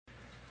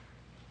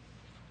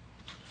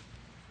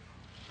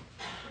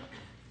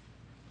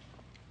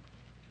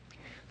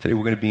Today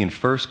we're going to be in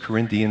 1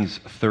 Corinthians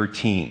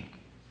 13.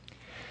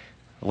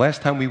 The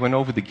last time we went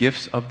over the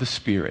gifts of the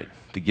Spirit,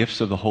 the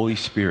gifts of the Holy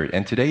Spirit,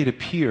 and today it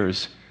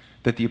appears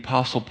that the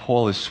Apostle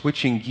Paul is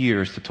switching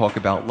gears to talk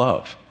about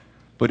love.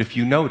 But if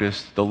you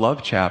notice, the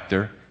love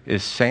chapter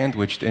is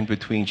sandwiched in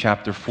between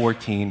chapter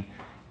 14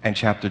 and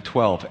chapter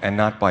 12, and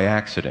not by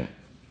accident.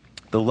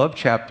 The love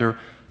chapter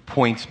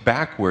points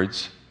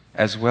backwards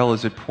as well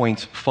as it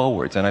points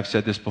forwards. And I've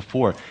said this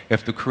before,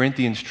 if the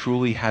Corinthians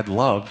truly had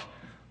love,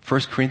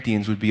 1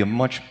 Corinthians would be a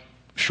much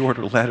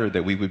shorter letter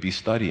that we would be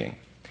studying.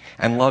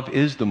 And love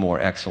is the more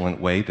excellent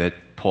way that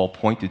Paul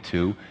pointed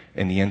to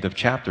in the end of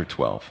chapter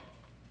 12.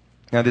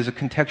 Now, there's a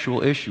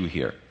contextual issue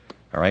here,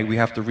 all right? We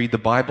have to read the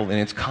Bible in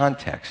its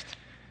context.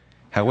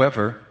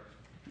 However,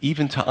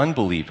 even to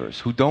unbelievers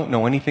who don't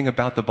know anything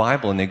about the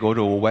Bible and they go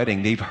to a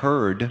wedding, they've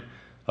heard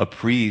a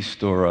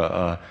priest or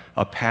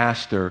a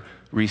pastor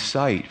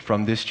recite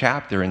from this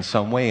chapter in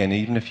some way. And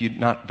even if you're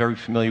not very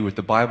familiar with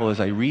the Bible as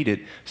I read it,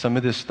 some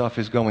of this stuff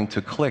is going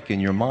to click in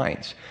your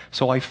minds.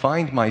 So I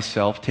find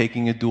myself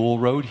taking a dual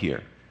road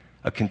here,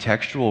 a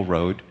contextual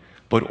road,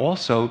 but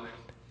also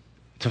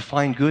to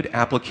find good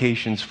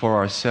applications for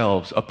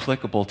ourselves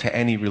applicable to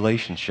any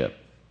relationship.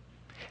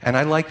 And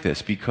I like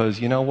this because,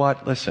 you know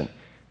what? Listen,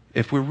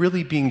 if we're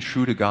really being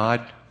true to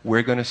God,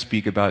 we're going to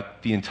speak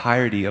about the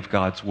entirety of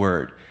God's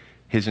Word,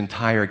 His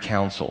entire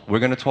counsel. We're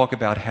going to talk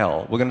about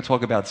hell. We're going to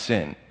talk about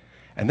sin.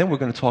 And then we're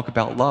going to talk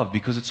about love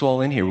because it's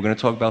all in here. We're going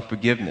to talk about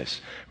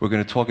forgiveness. We're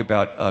going to talk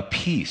about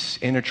peace,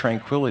 inner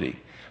tranquility.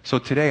 So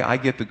today I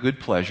get the good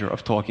pleasure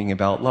of talking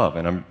about love,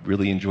 and I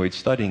really enjoyed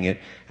studying it,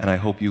 and I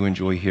hope you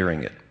enjoy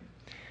hearing it.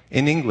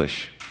 In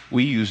English,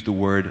 we use the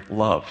word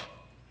love.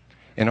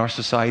 In our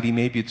society,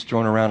 maybe it's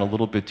thrown around a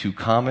little bit too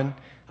common.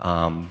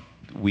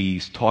 We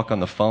talk on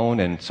the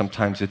phone, and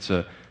sometimes it's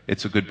a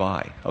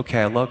goodbye.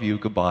 Okay, I love you,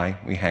 goodbye,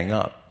 we hang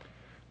up.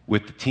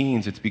 With the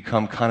teens, it's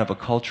become kind of a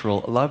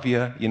cultural, I love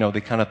you,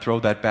 they kind of throw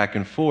that back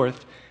and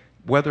forth.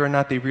 Whether or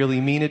not they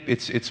really mean it,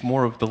 it's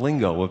more of the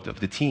lingo of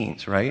the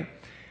teens, right?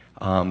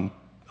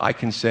 I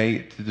can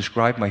say, to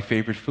describe my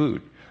favorite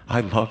food,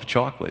 I love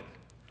chocolate.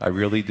 I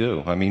really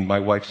do. I mean, my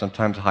wife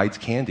sometimes hides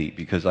candy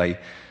because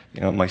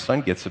my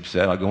son gets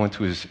upset. I'll go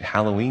into his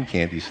Halloween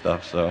candy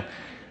stuff,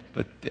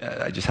 but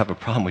I just have a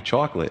problem with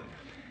chocolate.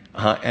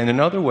 And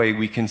another way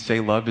we can say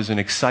love is an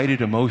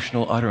excited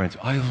emotional utterance.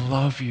 I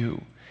love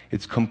you.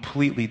 It's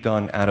completely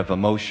done out of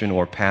emotion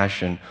or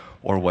passion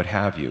or what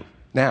have you.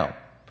 Now,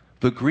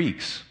 the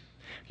Greeks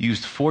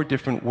used 4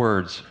 different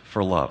words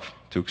for love,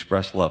 to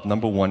express love.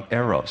 Number 1,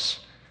 eros,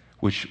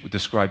 which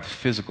described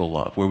physical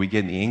love, where we get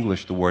in the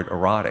English the word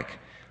erotic.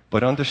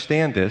 But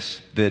understand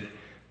this, that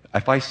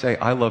if I say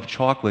I love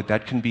chocolate,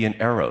 that can be an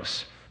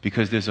eros,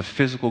 because there's a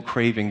physical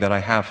craving that I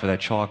have for that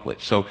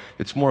chocolate. So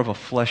it's more of a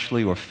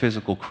fleshly or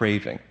physical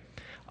craving.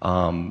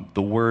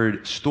 The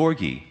word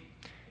storge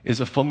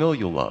is a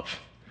familial love.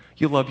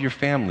 You love your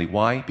family.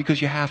 Why?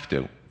 Because you have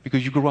to.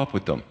 Because you grew up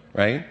with them,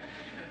 right?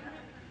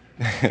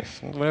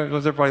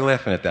 Was everybody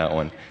laughing at that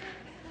one?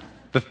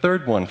 The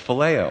third one,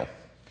 phileo,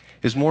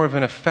 is more of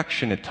an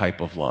affectionate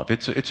type of love.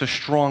 It's a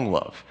strong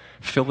love.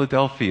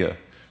 Philadelphia,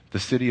 the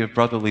city of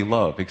brotherly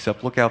love,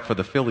 except look out for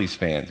the Phillies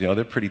fans. They're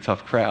a pretty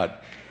tough crowd.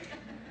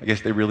 I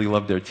guess they really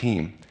love their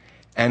team.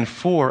 And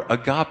 4,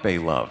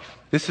 agape love.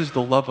 This is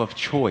the love of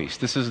choice.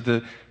 This is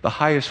the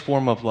highest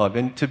form of love.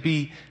 And to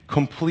be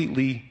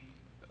completely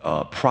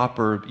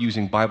proper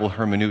using Bible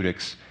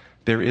hermeneutics,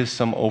 there is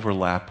some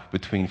overlap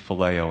between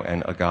phileo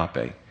and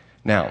agape.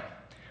 Now,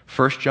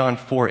 1 John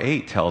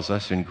 4:8 tells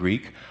us in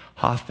Greek,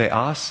 ha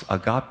theos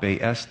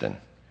agape estin.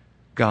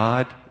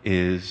 God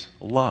is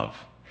love.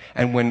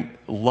 And when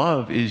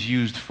love is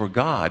used for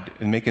God,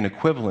 and make an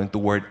equivalent, the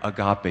word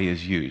agape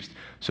is used.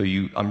 So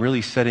I'm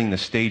really setting the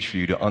stage for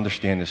you to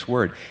understand this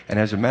word. And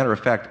as a matter of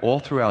fact, all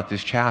throughout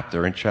this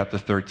chapter, in chapter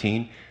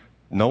 13,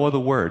 no other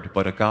word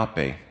but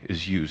agape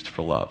is used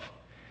for love.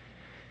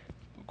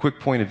 Quick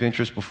point of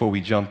interest before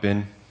we jump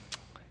in.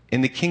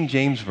 In the King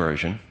James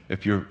Version,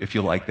 if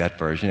you like that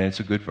version, and it's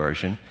a good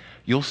version,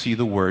 you'll see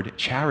the word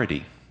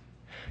charity.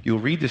 You'll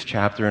read this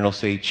chapter and it'll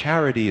say,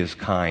 charity is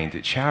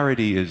kind.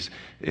 Charity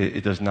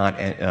it does not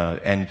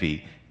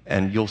envy.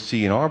 And you'll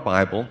see in our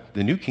Bible,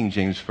 the New King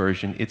James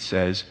Version, it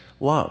says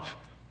love.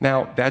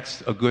 Now,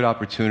 that's a good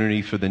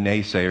opportunity for the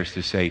naysayers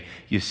to say,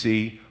 you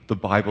see, the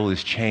Bible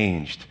is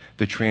changed.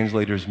 The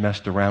translators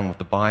messed around with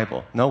the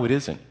Bible. No, it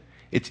isn't.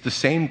 It's the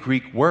same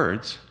Greek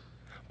words,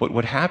 but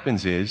what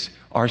happens is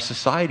our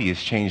society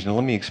has changed, and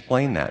let me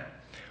explain that.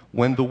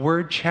 When the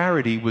word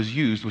charity was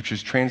used, which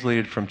was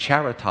translated from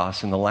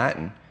charitas in the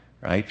Latin,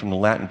 right, from the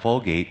Latin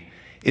Vulgate,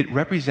 it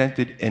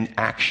represented an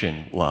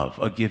action love,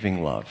 a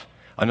giving love.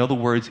 In other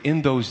words,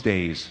 in those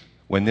days,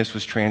 when this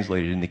was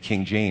translated in the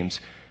King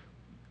James,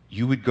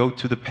 you would go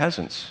to the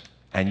peasants,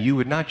 and you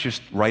would not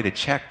just write a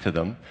check to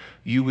them,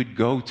 you would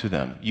go to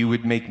them, you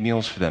would make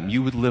meals for them,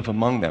 you would live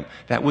among them.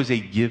 That was a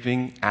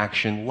giving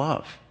action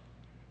love.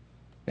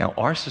 Now,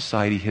 our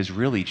society has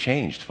really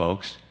changed,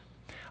 folks.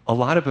 A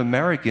lot of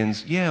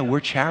Americans,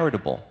 we're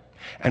charitable.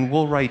 And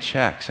we'll write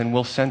checks and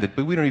we'll send it,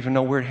 but we don't even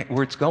know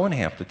where it's going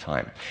half the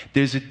time.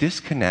 There's a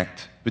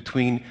disconnect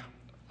between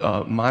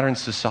modern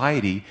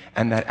society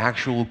and that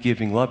actual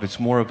giving love. It's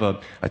more of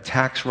a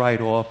tax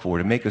write-off, or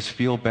to make us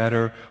feel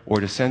better, or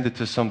to send it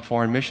to some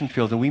foreign mission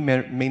field, and we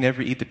may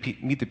never meet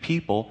the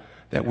people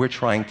that we're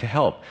trying to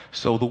help.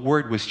 So the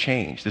word was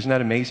changed. Isn't that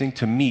amazing?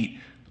 To meet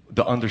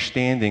the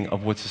understanding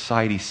of what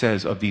society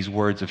says of these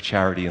words of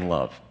charity and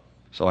love.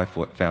 So I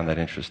found that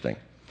interesting.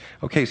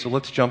 Okay, so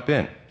let's jump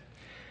in.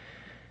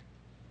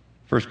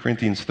 1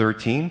 Corinthians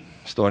 13,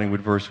 starting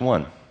with verse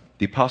 1.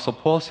 The Apostle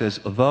Paul says,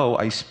 "Though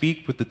I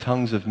speak with the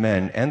tongues of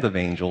men and of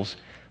angels,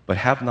 but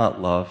have not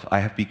love,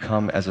 I have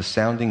become as a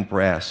sounding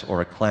brass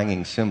or a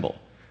clanging cymbal.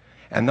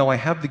 And though I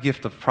have the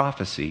gift of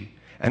prophecy,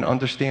 and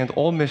understand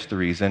all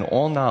mysteries and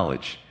all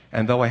knowledge,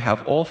 and though I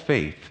have all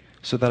faith,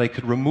 so that I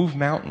could remove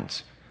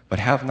mountains, but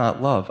have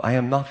not love, I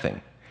am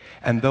nothing.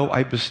 And though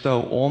I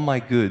bestow all my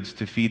goods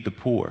to feed the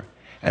poor,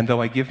 and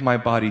though I give my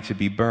body to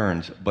be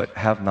burned, but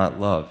have not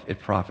love, it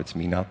profits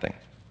me nothing."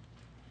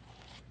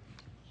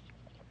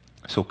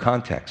 So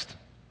context.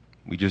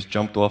 We just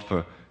jumped off,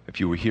 if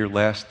you were here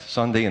last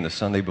Sunday and the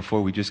Sunday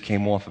before, we just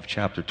came off of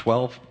chapter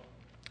 12.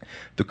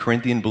 The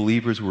Corinthian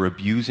believers were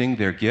abusing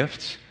their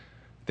gifts.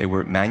 They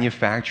were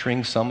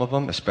manufacturing some of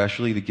them,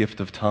 especially the gift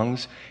of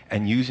tongues,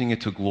 and using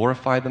it to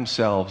glorify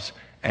themselves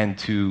and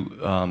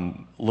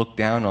to look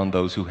down on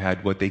those who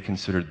had what they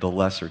considered the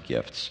lesser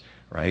gifts,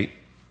 right?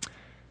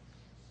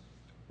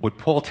 What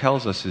Paul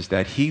tells us is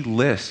that he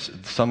lists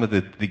some of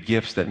the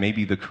gifts that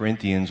maybe the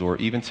Corinthians, or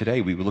even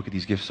today, we would look at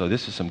these gifts, so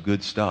this is some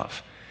good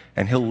stuff.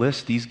 And he'll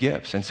list these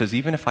gifts and says,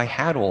 even if I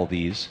had all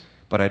these,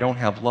 but I don't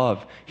have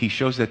love, he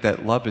shows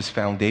that love is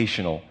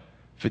foundational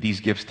for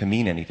these gifts to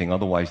mean anything.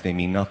 Otherwise, they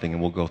mean nothing,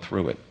 and we'll go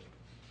through it.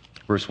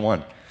 Verse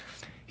 1.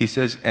 He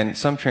says, and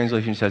some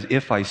translation says,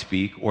 if I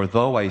speak, or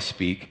though I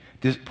speak.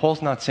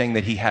 Paul's not saying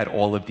that he had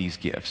all of these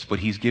gifts, but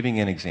he's giving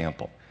an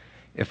example.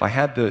 If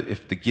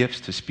the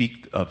gifts to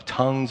speak of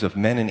tongues, of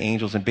men and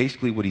angels, and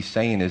basically what he's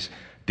saying is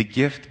the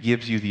gift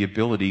gives you the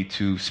ability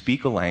to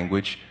speak a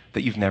language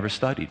that you've never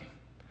studied.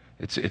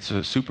 It's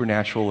a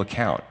supernatural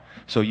account.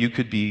 So you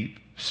could be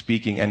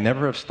speaking and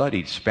never have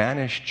studied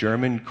Spanish,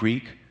 German,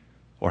 Greek,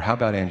 or how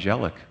about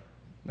angelic?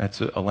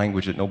 That's a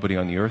language that nobody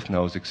on the earth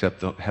knows except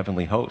the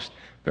heavenly host.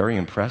 Very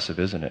impressive,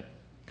 isn't it?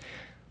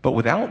 But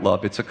without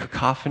love, it's a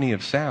cacophony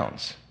of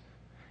sounds.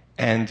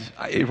 And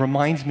it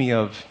reminds me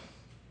of,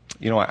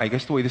 I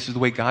guess this is the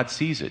way God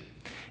sees it.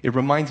 It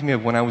reminds me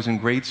of when I was in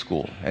grade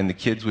school and the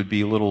kids would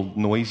be a little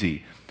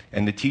noisy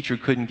and the teacher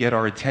couldn't get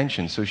our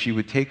attention, so she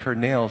would take her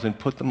nails and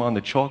put them on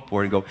the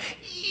chalkboard and go,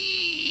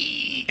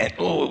 "Ee!" And it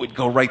would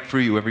go right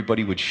through you.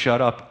 Everybody would shut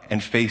up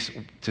and face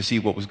to see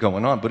what was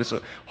going on. But it's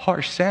a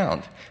harsh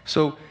sound.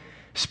 So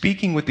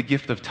speaking with the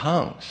gift of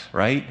tongues,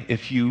 right?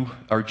 If you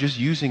are just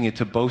using it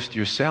to boast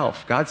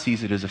yourself, God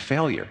sees it as a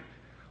failure.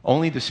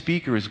 Only the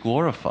speaker is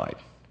glorified.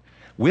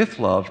 With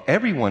love,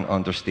 everyone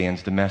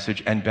understands the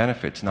message and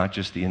benefits, not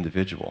just the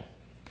individual.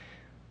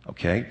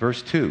 Okay,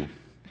 verse 2.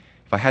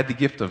 If I had the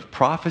gift of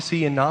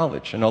prophecy and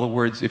knowledge, in other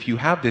words, if you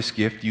have this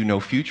gift, you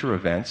know future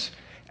events,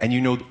 and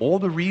you know all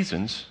the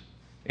reasons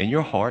in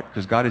your heart,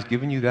 because God has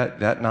given you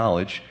that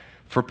knowledge,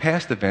 for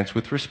past events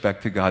with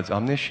respect to God's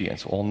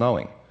omniscience,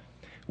 all-knowing.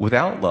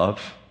 Without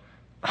love,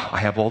 I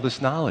have all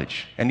this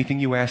knowledge. Anything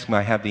you ask me,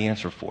 I have the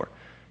answer for.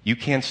 You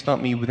can't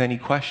stump me with any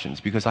questions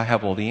because I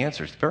have all the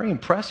answers. Very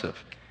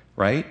impressive.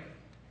 Right?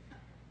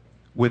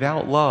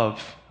 Without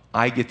love,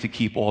 I get to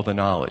keep all the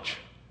knowledge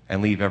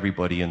and leave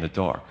everybody in the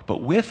dark.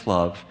 But with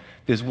love,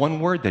 there's one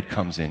word that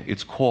comes in.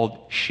 It's called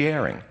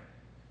sharing.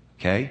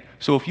 Okay?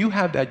 So if you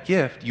have that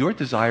gift, your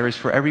desire is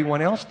for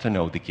everyone else to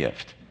know the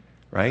gift.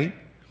 Right?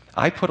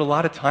 I put a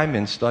lot of time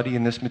in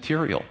studying this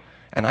material,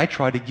 and I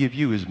try to give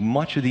you as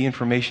much of the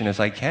information as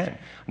I can.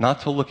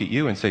 Not to look at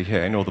you and say,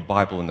 hey, I know the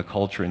Bible and the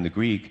culture and the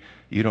Greek.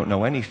 You don't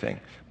know anything.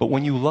 But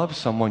when you love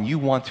someone, you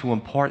want to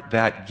impart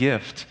that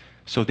gift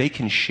so they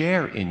can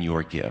share in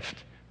your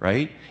gift,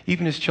 right?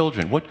 Even as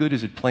children, what good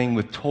is it playing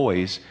with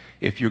toys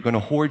if you're going to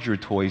hoard your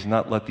toys and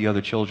not let the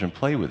other children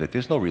play with it?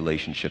 There's no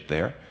relationship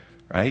there,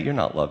 right? You're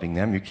not loving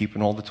them. You're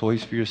keeping all the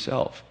toys for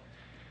yourself.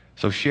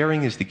 So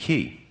sharing is the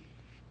key.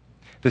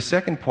 The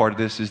second part of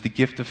this is the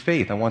gift of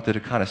faith. I wanted to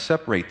kind of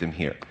separate them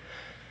here.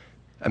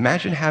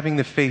 Imagine having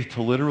the faith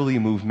to literally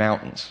move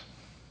mountains.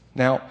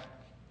 Now,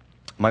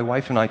 my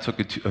wife and I took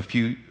a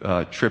few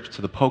trips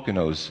to the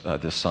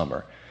Poconos this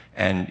summer.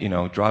 And,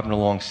 driving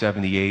along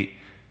 78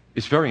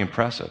 is very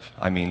impressive.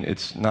 I mean,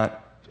 it's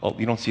not,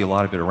 you don't see a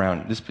lot of it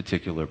around this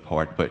particular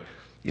part, but,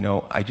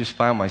 I just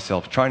found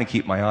myself trying to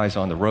keep my eyes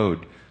on the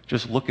road,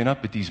 just looking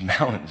up at these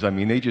mountains. I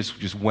mean, they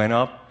just went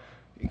up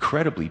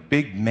incredibly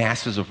big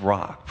masses of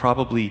rock,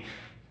 probably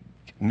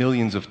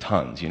millions of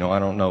tons. I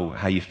don't know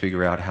how you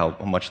figure out how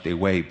much they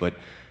weigh, but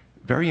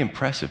very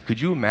impressive. Could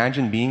you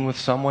imagine being with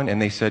someone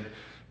and they said,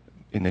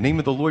 in the name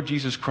of the Lord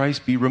Jesus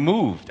Christ, be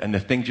removed. And the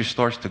thing just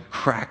starts to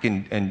crack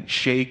and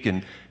shake,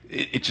 and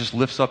it just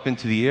lifts up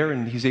into the air,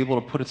 and he's able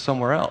to put it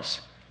somewhere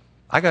else.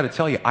 I got to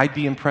tell you, I'd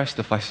be impressed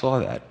if I saw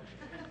that.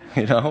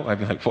 I'd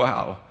be like,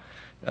 wow.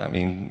 I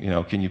mean,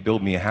 can you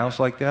build me a house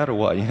like that or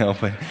what?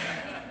 But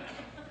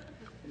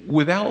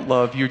without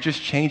love, you're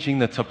just changing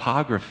the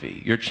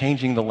topography. You're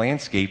changing the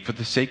landscape for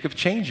the sake of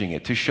changing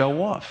it, to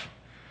show off.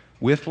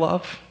 With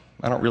love,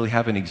 I don't really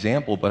have an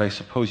example, but I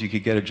suppose you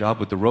could get a job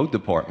with the road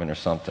department or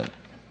something.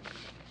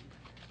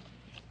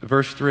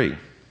 Verse 3.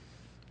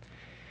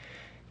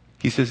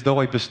 He says, though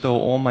I bestow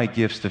all my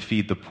gifts to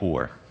feed the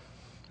poor,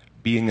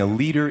 being a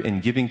leader in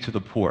giving to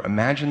the poor.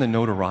 Imagine the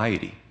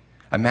notoriety.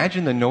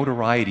 Imagine the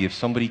notoriety if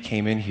somebody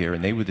came in here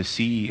and they were the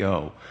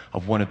CEO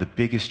of one of the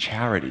biggest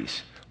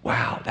charities.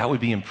 Wow, that would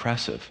be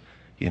impressive.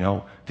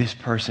 This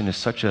person is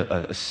such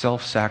a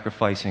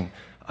self-sacrificing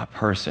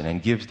person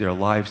and gives their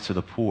lives to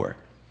the poor.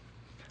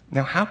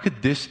 Now, how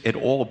could this at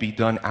all be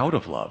done out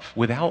of love,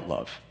 without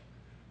love?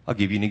 I'll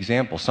give you an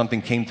example.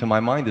 Something came to my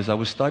mind as I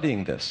was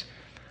studying this.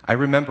 I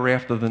remember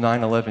after the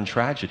 9/11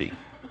 tragedy,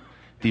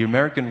 the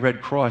American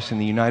Red Cross and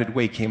the United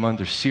Way came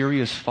under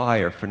serious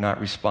fire for not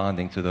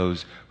responding to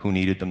those who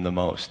needed them the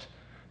most.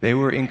 They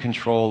were in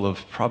control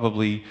of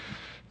probably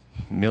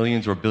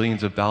millions or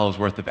billions of dollars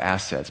worth of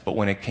assets, but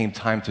when it came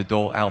time to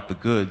dole out the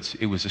goods,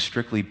 it was a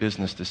strictly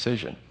business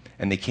decision,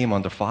 and they came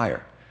under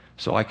fire.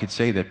 So I could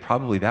say that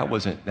probably that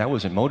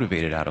wasn't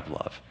motivated out of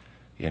love,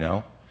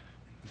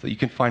 So you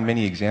can find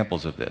many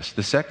examples of this.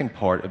 The second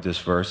part of this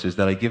verse is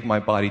that I give my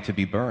body to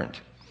be burned,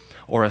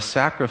 or a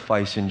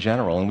sacrifice in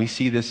general. And we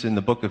see this in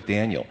the book of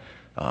Daniel.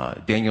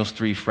 Daniel's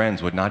 3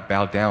 friends would not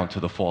bow down to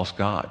the false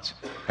gods.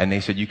 And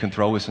they said, you can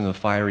throw us in the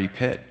fiery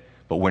pit,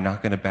 but we're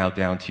not going to bow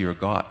down to your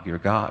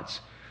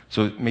gods.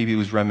 So maybe it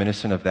was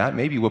reminiscent of that.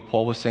 Maybe what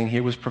Paul was saying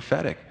here was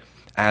prophetic,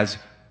 as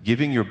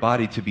giving your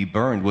body to be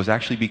burned was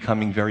actually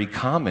becoming very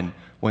common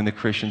when the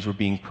Christians were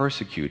being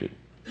persecuted.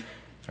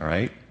 All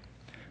right?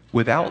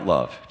 Without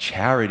love,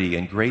 charity,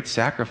 and great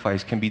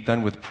sacrifice can be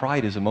done with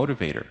pride as a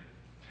motivator.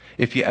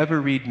 If you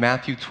ever read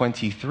Matthew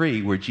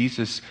 23, where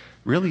Jesus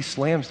really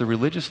slams the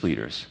religious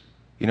leaders,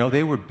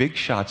 they were big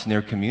shots in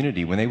their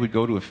community. When they would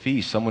go to a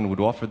feast, someone would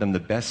offer them the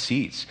best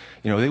seats.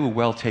 They were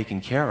well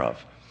taken care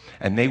of.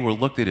 And they were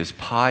looked at as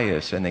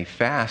pious, and they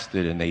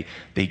fasted, and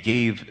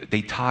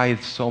they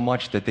tithed so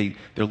much that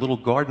their little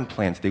garden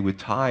plants, they would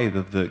tithe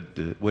of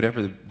the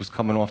whatever was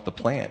coming off the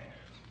plant.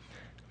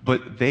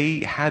 But they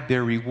had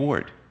their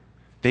reward.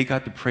 They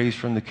got the praise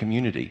from the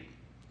community.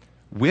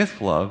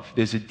 With love,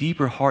 there's a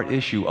deeper heart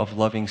issue of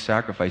loving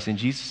sacrifice, and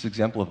Jesus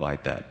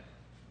exemplified that.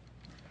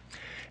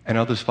 And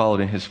others followed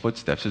in his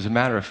footsteps. As a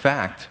matter of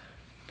fact,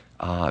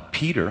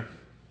 Peter,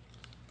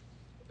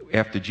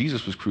 after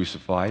Jesus was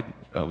crucified,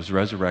 was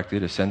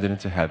resurrected, ascended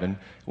into heaven,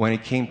 when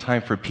it came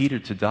time for Peter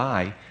to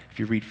die, if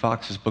you read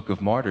Fox's Book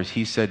of Martyrs,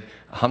 he said,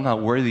 I'm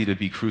not worthy to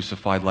be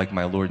crucified like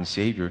my Lord and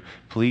Savior.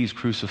 Please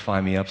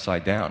crucify me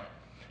upside down.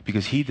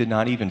 Because he did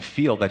not even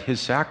feel that his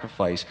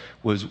sacrifice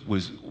was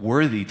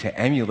worthy to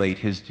emulate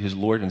his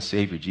Lord and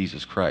Savior,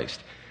 Jesus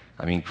Christ.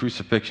 I mean,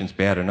 crucifixion's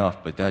bad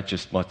enough, but that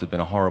just must have been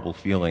a horrible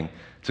feeling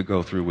to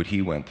go through what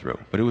he went through.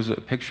 But it was a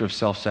picture of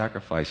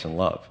self-sacrifice and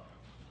love.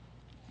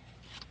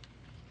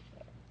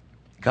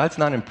 God's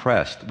not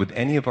impressed with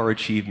any of our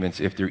achievements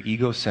if they're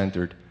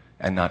ego-centered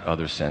and not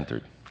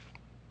other-centered.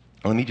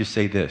 Let me just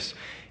say this.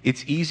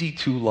 It's easy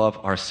to love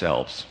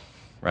ourselves,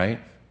 right?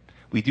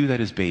 We do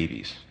that as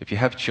babies. If you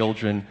have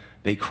children,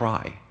 they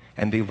cry.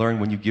 And they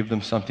learn when you give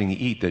them something to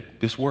eat that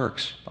this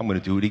works. I'm going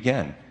to do it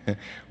again.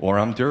 Or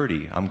I'm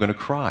dirty. I'm going to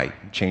cry.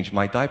 Change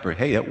my diaper.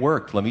 Hey, it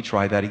worked. Let me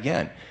try that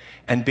again.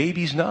 And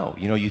babies know.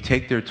 You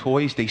take their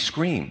toys, they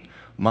scream.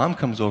 Mom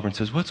comes over and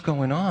says, what's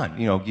going on?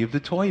 Give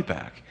the toy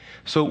back.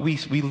 So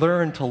we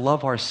learn to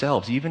love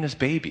ourselves, even as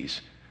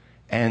babies.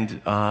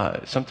 And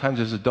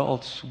sometimes as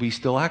adults, we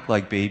still act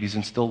like babies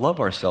and still love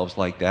ourselves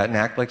like that and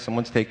act like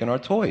someone's taken our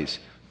toys.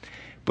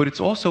 But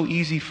it's also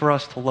easy for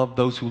us to love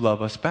those who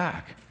love us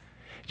back.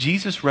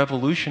 Jesus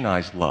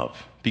revolutionized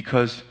love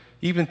because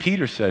even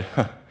Peter said,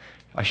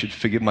 I should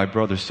forgive my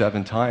brother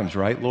 7 times,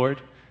 right,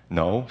 Lord?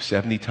 No,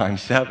 70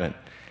 times 7.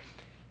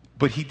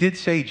 But he did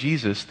say,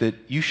 Jesus, that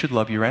you should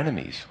love your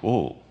enemies.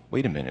 Oh,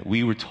 wait a minute.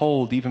 We were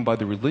told even by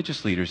the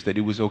religious leaders that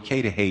it was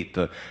okay to hate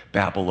the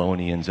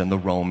Babylonians and the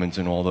Romans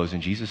and all those.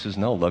 And Jesus says,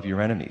 no, love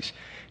your enemies.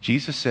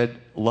 Jesus said,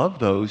 love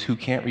those who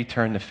can't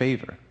return the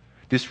favor.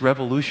 This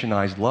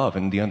revolutionized love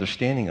and the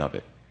understanding of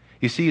it.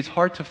 You see, it's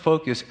hard to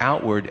focus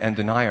outward and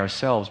deny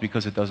ourselves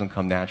because it doesn't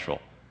come natural.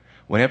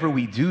 Whenever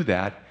we do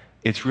that,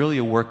 it's really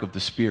a work of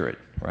the Spirit,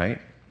 right?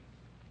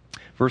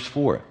 Verse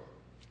 4.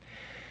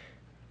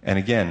 And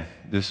again,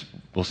 this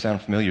will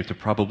sound familiar to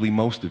probably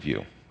most of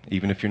you,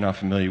 even if you're not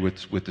familiar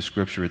with the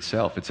Scripture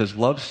itself. It says,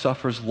 love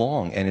suffers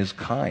long and is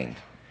kind.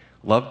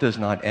 Love does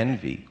not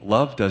envy.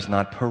 Love does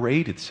not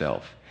parade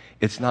itself.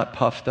 It's not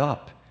puffed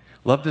up.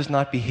 Love does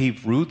not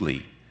behave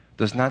rudely,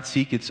 does not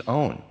seek its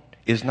own,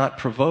 is not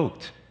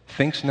provoked,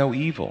 thinks no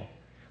evil,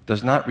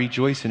 does not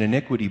rejoice in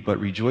iniquity, but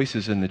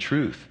rejoices in the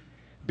truth,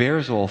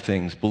 bears all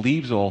things,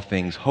 believes all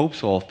things,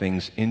 hopes all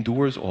things,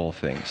 endures all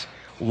things.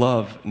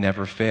 Love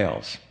never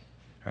fails,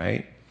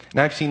 right?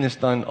 Now, I've seen this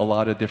done a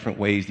lot of different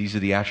ways. These are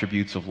the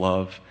attributes of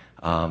love.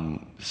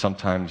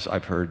 Sometimes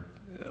I've heard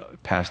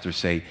pastors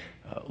say,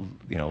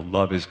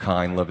 love is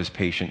kind, love is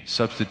patient.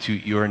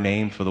 Substitute your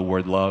name for the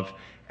word love,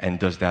 and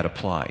does that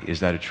apply? Is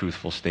that a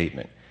truthful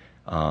statement?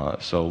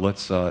 So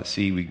let's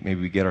see,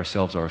 maybe we get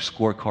ourselves our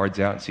scorecards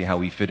out and see how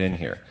we fit in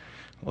here.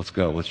 Let's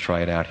go. Let's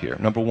try it out here.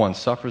 Number 1,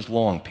 suffers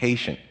long,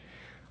 patient.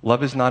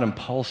 Love is not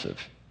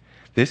impulsive.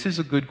 This is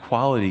a good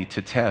quality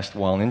to test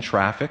while in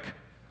traffic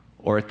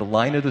or at the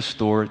line of the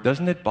store.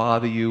 Doesn't it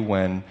bother you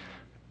when,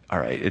 all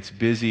right, it's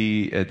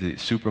busy at the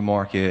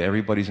supermarket,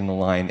 everybody's in the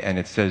line, and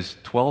it says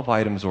 12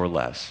 items or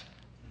less?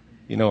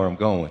 You know where I'm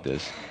going with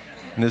this.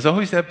 And there's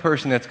always that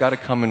person that's got to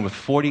come in with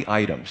 40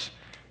 items.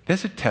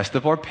 There's a test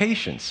of our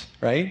patience,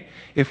 right?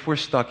 If we're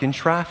stuck in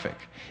traffic,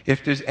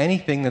 if there's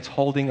anything that's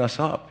holding us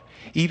up,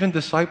 even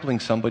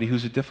discipling somebody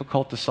who's a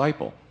difficult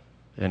disciple,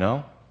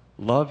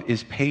 love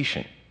is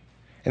patient.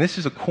 And this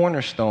is a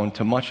cornerstone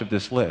to much of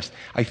this list.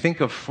 I think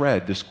of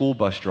Fred, the school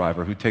bus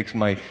driver who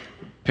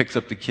picks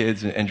up the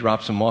kids and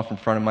drops them off in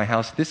front of my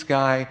house. This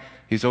guy,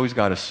 he's always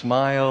got a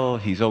smile.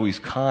 He's always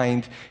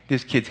kind.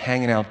 There's kids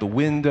hanging out the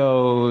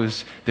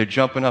windows. They're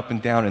jumping up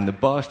and down in the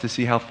bus to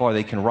see how far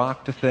they can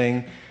rock the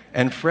thing.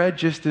 And Fred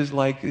just is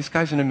like, this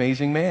guy's an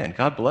amazing man.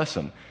 God bless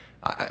him.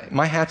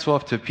 My hat's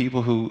off to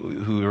people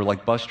who are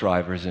like bus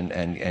drivers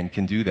and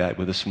can do that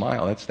with a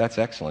smile. That's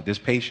excellent. There's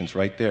patience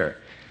right there.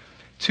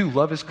 2,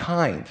 love is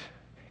kind.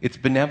 It's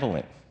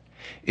benevolent.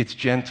 It's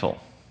gentle.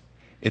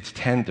 It's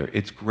tender.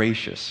 It's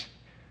gracious.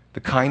 The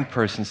kind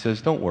person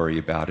says, don't worry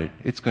about it.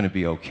 It's going to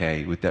be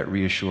okay, with that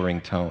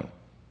reassuring tone.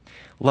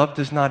 Love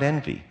does not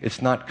envy.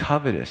 It's not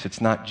covetous.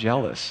 It's not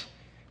jealous.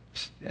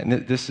 And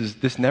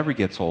this never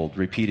gets old,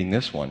 repeating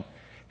this one.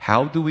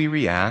 How do we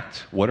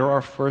react? What are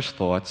our first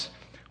thoughts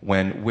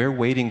when we're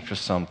waiting for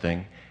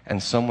something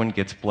and someone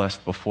gets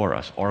blessed before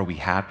us? Are we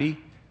happy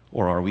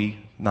or are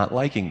we not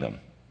liking them?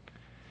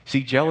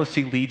 See,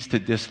 jealousy leads to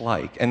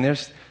dislike. And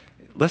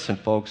listen,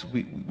 folks,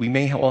 we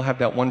may all have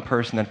that one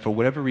person that for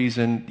whatever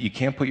reason, you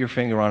can't put your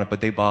finger on it,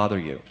 but they bother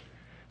you.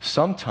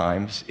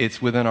 Sometimes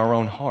it's within our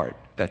own heart,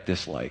 that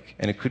dislike,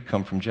 and it could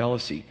come from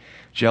jealousy.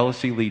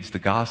 Jealousy leads to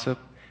gossip.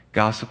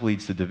 Gossip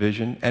leads to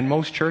division. And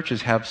most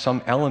churches have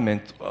some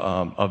element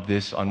of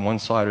this on one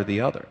side or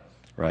the other,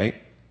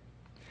 right?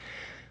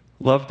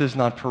 Love does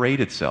not parade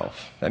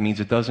itself. That means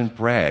it doesn't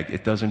brag.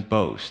 It doesn't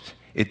boast.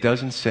 It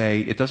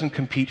doesn't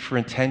compete for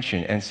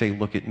attention and say,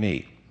 look at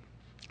me.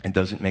 It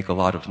doesn't make a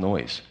lot of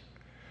noise.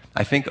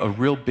 I think a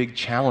real big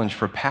challenge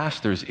for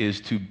pastors is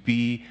to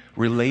be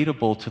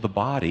relatable to the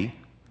body,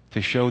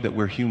 to show that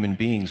we're human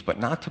beings, but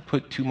not to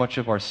put too much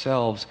of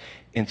ourselves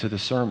into the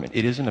sermon.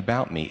 It isn't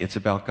about me. It's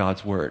about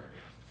God's word.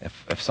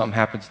 If something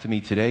happens to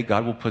me today,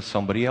 God will put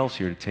somebody else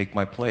here to take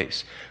my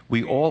place.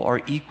 We all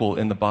are equal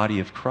in the body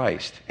of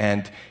Christ,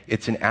 and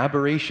it's an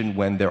aberration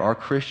when there are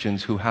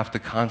Christians who have to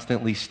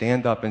constantly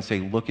stand up and say,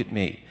 look at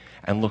me,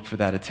 and look for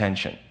that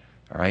attention.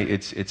 All right?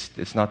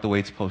 It's not the way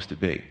it's supposed to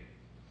be.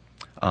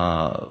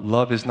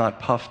 Love is not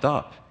puffed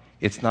up.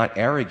 It's not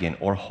arrogant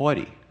or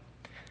haughty.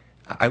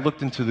 I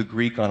looked into the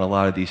Greek on a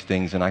lot of these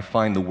things, and I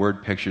find the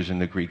word pictures in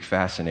the Greek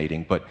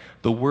fascinating, but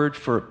the word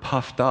for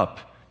puffed up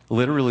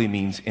literally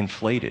means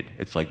inflated.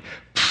 It's like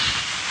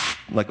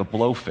a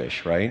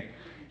blowfish, right?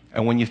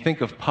 And when you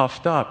think of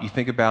puffed up, you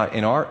think about,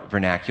 in our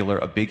vernacular,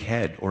 a big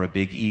head or a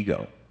big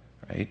ego,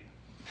 right?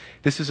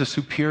 This is a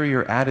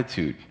superior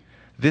attitude.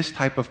 This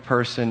type of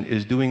person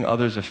is doing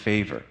others a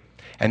favor.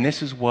 And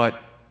this is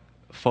what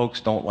folks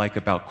don't like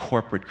about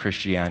corporate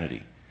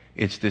Christianity.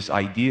 It's this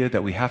idea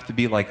that we have to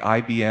be like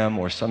IBM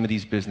or some of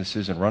these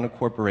businesses and run a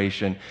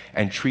corporation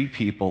and treat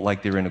people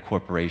like they're in a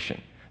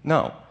corporation.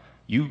 No.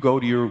 You go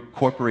to your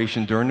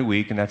corporation during the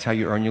week, and that's how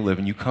you earn your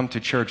living. You come to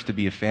church to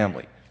be a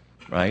family,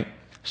 right?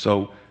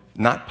 So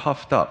not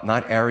puffed up,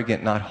 not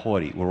arrogant, not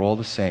haughty. We're all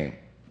the same.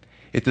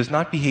 It does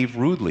not behave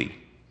rudely.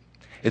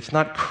 It's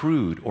not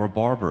crude or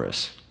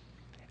barbarous.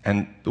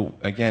 And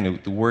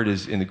again, the word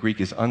in the Greek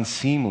is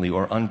unseemly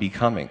or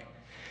unbecoming.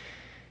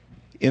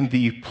 In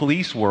the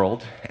police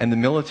world and the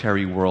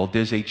military world,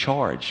 there's a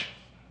charge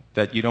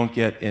that you don't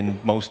get in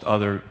most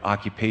other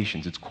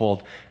occupations. It's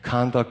called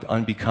conduct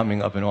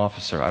unbecoming of an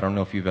officer. I don't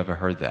know if you've ever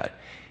heard that.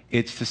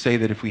 It's to say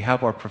that if we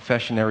have our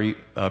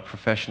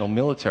professional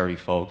military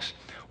folks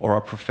or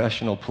our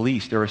professional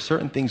police, there are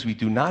certain things we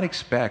do not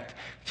expect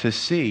to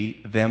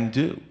see them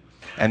do.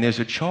 And there's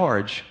a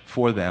charge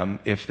for them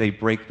if they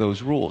break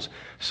those rules.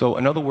 So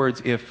in other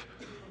words, if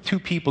 2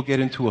 people get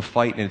into a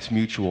fight and it's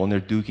mutual and they're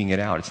duking it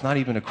out, it's not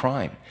even a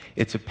crime.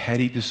 It's a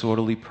petty,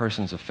 disorderly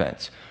person's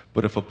offense.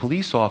 But if a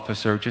police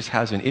officer just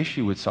has an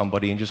issue with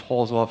somebody and just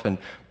hauls off and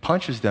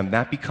punches them,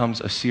 that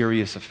becomes a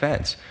serious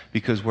offense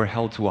because we're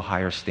held to a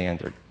higher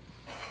standard.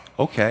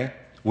 Okay,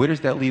 where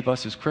does that leave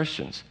us as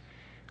Christians?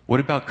 What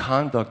about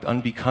conduct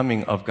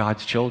unbecoming of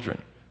God's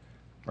children?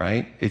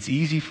 Right? It's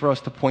easy for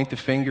us to point the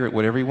finger at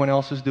what everyone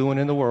else is doing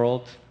in the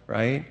world,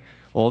 right?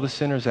 All the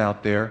sinners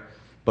out there,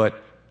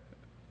 but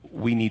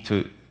we need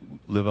to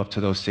live up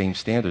to those same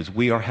standards.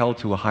 We are held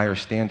to a higher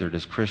standard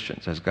as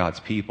Christians, as God's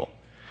people.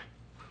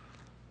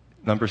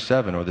 Number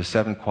 7, or the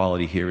 7th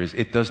quality here, is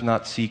it does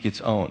not seek its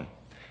own.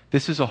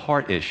 This is a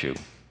heart issue.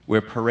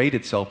 where parade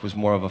itself was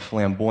more of a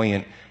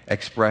flamboyant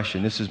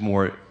expression. This is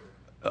more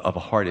of a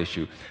heart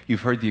issue.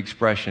 You've heard the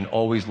expression,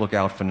 always look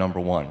out for number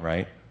one,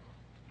 right?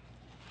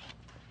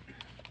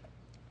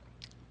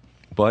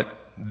 But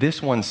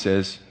this one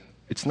says,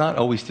 it's not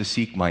always to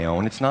seek my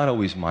own, it's not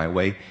always my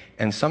way,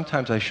 and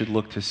sometimes I should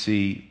look to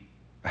see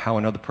how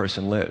another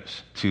person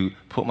lives, to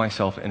put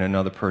myself in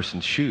another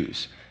person's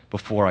shoes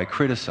before I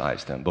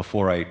criticize them,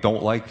 before I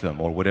don't like them,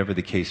 or whatever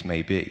the case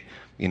may be.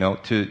 You know,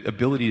 to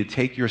ability to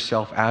take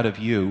yourself out of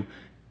you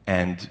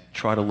and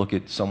try to look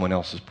at someone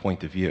else's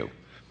point of view.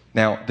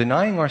 Now,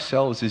 denying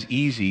ourselves is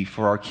easy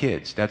for our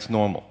kids. That's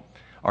normal.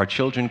 Our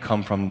children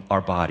come from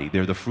our body.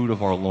 They're the fruit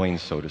of our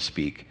loins, so to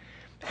speak,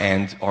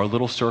 and our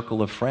little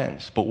circle of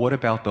friends. But what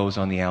about those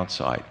on the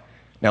outside?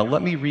 Now,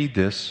 let me read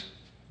this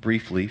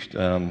briefly,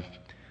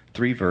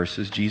 3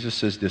 verses. Jesus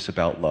says this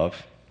about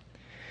love.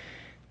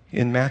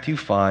 In Matthew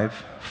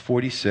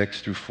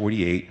 5:46 through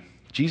 48,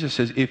 Jesus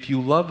says, if you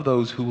love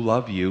those who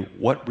love you,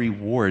 what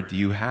reward do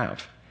you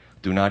have?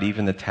 Do not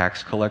even the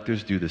tax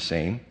collectors do the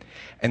same?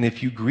 And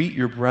if you greet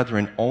your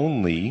brethren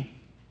only,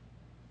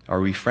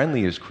 are we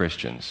friendly as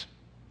Christians?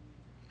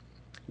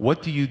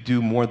 What do you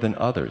do more than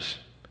others?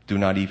 Do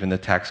not even the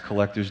tax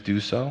collectors do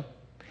so?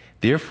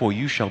 Therefore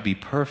you shall be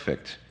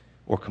perfect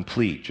or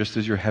complete, just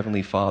as your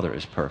heavenly Father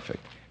is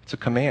perfect. It's a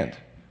command.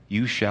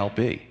 You shall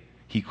be.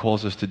 He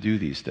calls us to do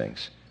these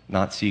things,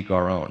 not seek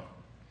our own.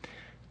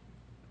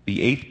 The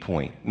 8th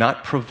point,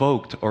 not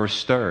provoked or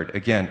stirred.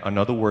 Again,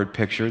 another word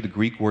picture. The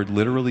Greek word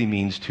literally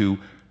means to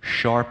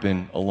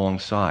sharpen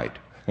alongside.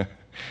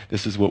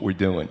 This is what we're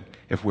doing.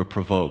 If we're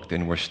provoked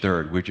and we're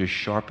stirred, we're just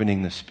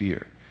sharpening the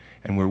spear.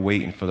 And we're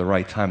waiting for the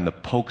right time to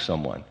poke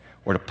someone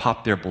or to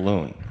pop their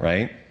balloon,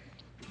 right?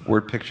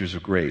 Word pictures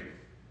are great.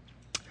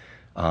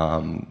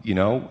 You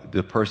know,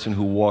 the person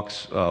who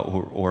walks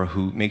or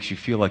who makes you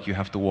feel like you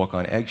have to walk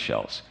on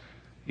eggshells.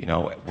 You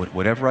know,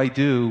 whatever I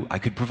do, I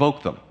could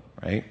provoke them,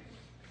 right?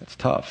 That's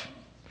tough.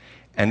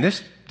 And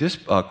this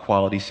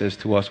quality says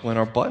to us, when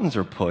our buttons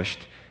are pushed,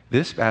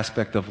 this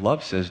aspect of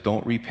love says,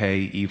 don't repay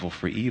evil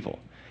for evil.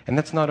 And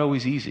that's not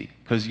always easy,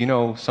 because, you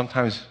know,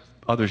 sometimes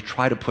others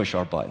try to push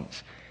our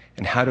buttons.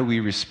 And how do we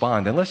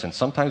respond? And listen,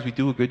 sometimes we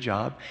do a good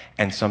job,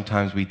 and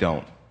sometimes we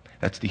don't.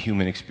 That's the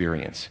human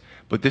experience.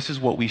 But this is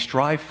what we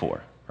strive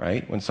for,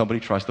 right? When somebody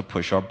tries to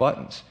push our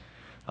buttons.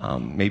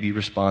 Maybe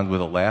respond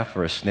with a laugh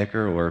or a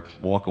snicker or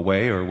walk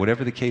away or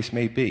whatever the case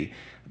may be.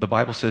 The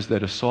Bible says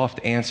that a soft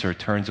answer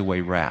turns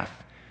away wrath.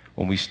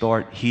 When we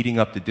start heating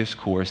up the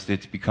discourse,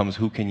 it becomes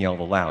who can yell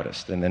the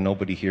loudest, and then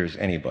nobody hears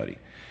anybody.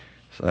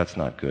 So that's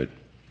not good.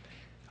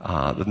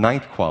 The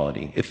 9th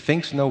quality, it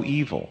thinks no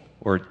evil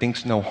or it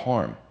thinks no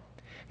harm.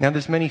 Now,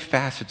 there's many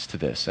facets to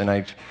this, and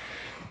I've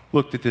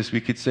looked at this.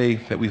 We could say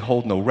that we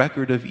hold no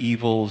record of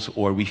evils,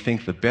 or we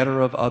think the better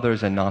of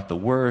others and not the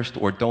worst,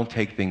 or don't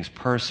take things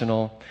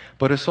personal.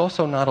 But it's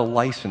also not a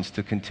license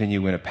to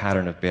continue in a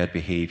pattern of bad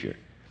behavior.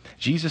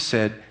 Jesus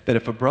said that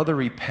if a brother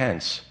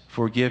repents,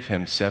 forgive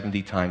him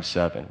 70 times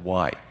 7.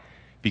 Why?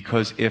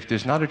 Because if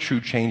there's not a true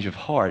change of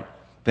heart,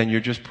 then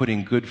you're just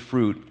putting good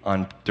fruit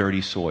on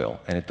dirty soil,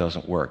 and it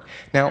doesn't work.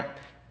 Now,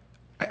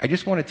 I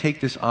just want to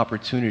take this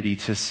opportunity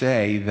to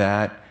say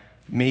that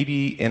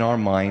maybe in our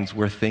minds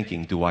we're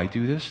thinking, do I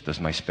do this? Does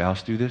my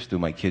spouse do this? Do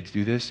my kids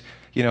do this?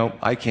 You know,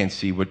 I can't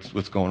see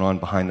what's going on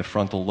behind the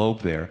frontal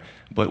lobe there,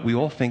 but we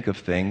all think of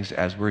things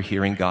as we're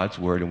hearing God's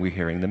word and we're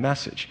hearing the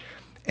message.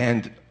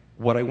 And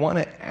what I want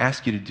to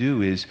ask you to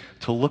do is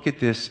to look at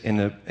this in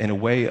a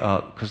way,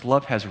 because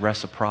love has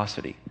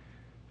reciprocity.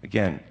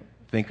 Again,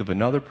 think of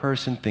another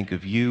person, think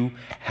of you.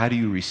 How do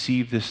you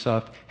receive this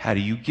stuff? How do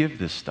you give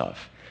this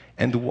stuff?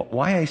 And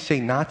why I say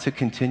not to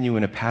continue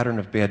in a pattern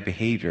of bad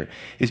behavior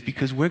is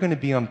because we're going to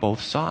be on both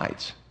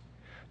sides.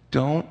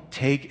 Don't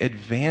take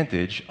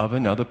advantage of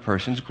another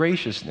person's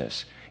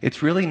graciousness.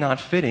 It's really not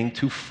fitting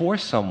to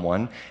force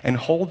someone and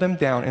hold them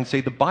down and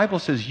say, the Bible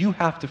says you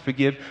have to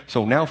forgive,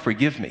 so now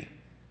forgive me.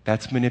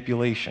 That's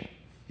manipulation,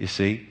 you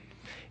see?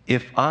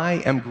 If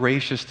I am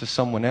gracious to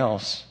someone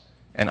else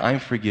and I'm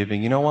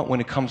forgiving, you know what?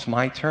 When it comes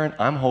my turn,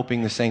 I'm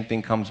hoping the same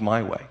thing comes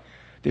my way.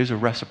 There's a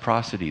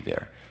reciprocity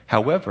there.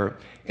 However,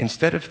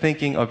 instead of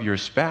thinking of your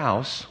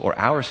spouse or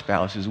our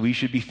spouses, we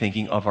should be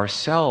thinking of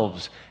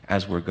ourselves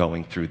as we're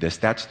going through this.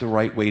 That's the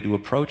right way to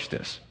approach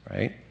this,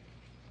 right?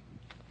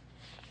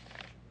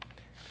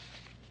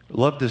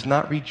 Love does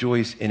not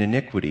rejoice in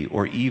iniquity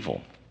or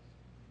evil.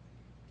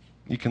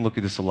 You can look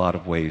at this a lot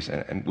of ways,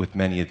 and with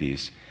many of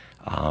these.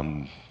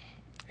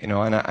 You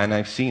know, and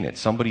I've seen it.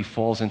 Somebody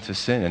falls into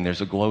sin and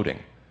there's a gloating,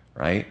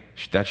 right?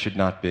 That should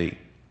not be.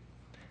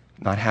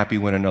 Not happy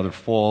when another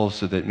falls,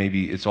 so that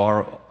maybe it's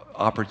our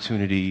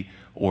opportunity,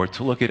 or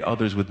to look at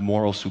others with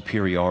moral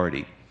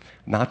superiority.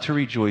 Not to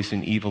rejoice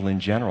in evil in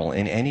general,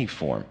 in any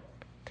form.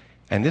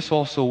 And this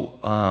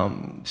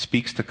also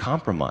speaks to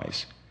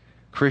compromise.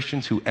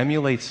 Christians who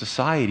emulate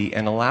society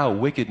and allow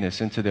wickedness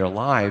into their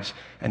lives,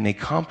 and they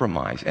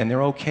compromise, and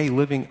they're okay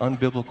living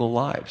unbiblical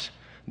lives.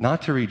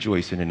 Not to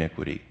rejoice in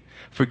iniquity.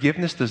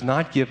 Forgiveness does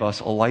not give us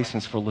a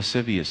license for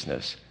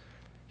lasciviousness.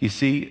 You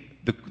see,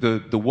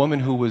 the woman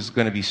who was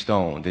going to be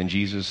stoned, and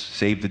Jesus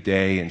saved the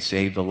day and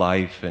saved the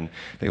life, and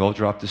they all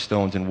dropped the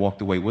stones and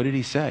walked away. What did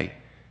he say?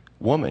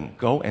 Woman,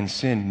 go and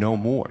sin no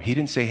more. He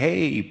didn't say,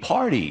 hey,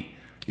 party.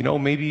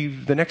 Maybe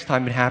the next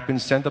time it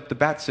happens, send up the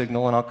bat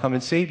signal and I'll come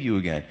and save you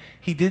again.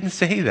 He didn't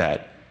say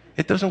that.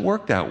 It doesn't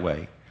work that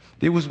way.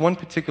 There was one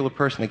particular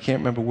person, I can't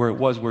remember where it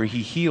was, where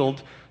he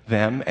healed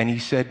them and he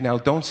said, now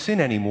don't sin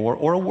anymore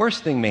or a worse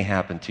thing may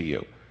happen to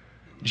you.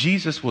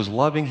 Jesus was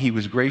loving, he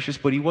was gracious,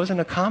 but he wasn't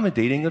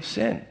accommodating of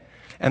sin.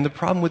 And the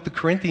problem with the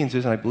Corinthians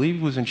is, and I believe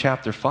it was in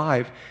chapter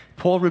 5,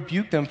 Paul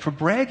rebuked them for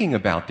bragging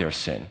about their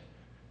sin.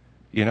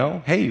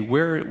 Hey,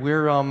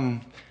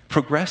 we're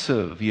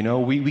progressive,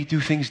 we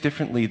do things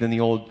differently than the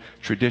old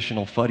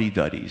traditional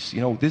fuddy-duddies.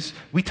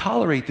 We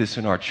tolerate this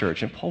in our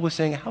church. And Paul was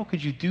saying, how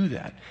could you do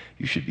that?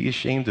 You should be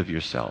ashamed of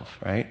yourself,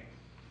 right?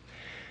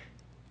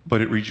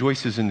 But it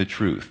rejoices in the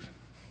truth.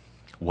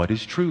 What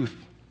is truth?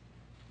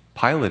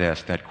 Pilate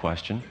asked that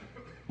question.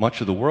 Much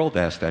of the world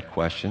asked that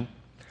question.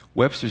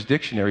 Webster's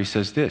dictionary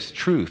says this: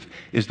 truth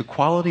is the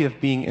quality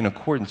of being in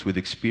accordance with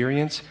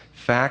experience,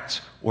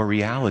 facts, or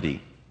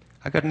reality.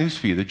 I got news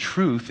for you. The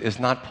truth is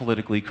not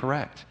politically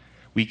correct.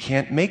 We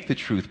can't make the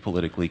truth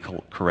politically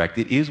correct.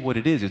 It is what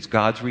it is. It's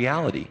God's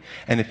reality.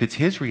 And if it's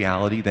his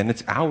reality, then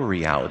it's our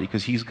reality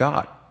because he's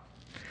God.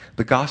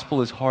 The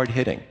gospel is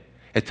hard-hitting.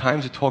 At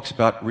times it talks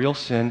about real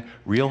sin,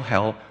 real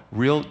hell,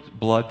 real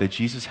blood that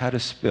Jesus had to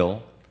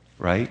spill,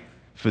 right,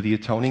 for the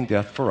atoning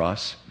death for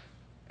us,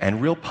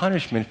 and real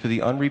punishment for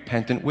the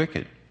unrepentant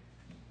wicked,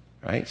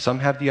 right? Some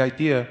have the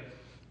idea,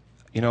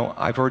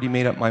 I've already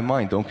made up my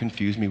mind. Don't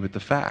confuse me with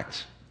the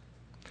facts.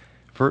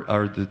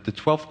 The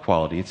 12th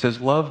quality, it says,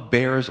 love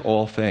bears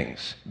all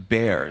things.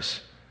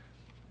 Bears.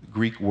 The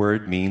Greek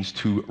word means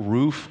to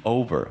roof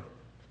over.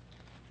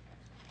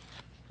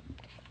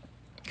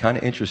 Kind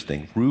of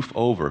interesting. Roof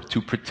over.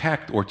 To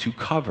protect or to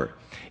cover.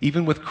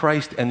 Even with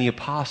Christ and the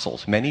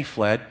apostles, many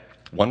fled.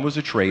 One was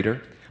a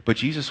traitor, but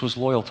Jesus was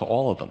loyal to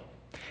all of them.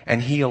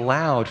 And he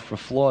allowed for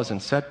flaws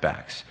and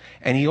setbacks.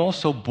 And he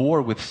also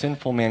bore with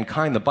sinful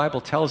mankind. The Bible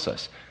tells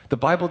us. The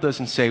Bible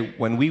doesn't say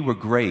when we were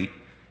great,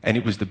 and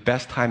it was the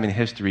best time in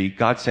history,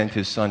 God sent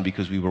his son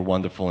because we were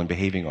wonderful and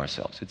behaving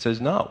ourselves. It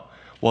says no.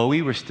 While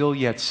we were still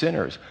yet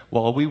sinners,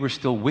 while we were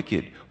still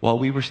wicked, while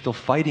we were still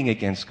fighting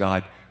against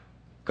God,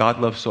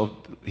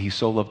 he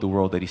so loved the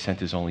world that he sent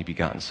his only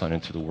begotten son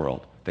into the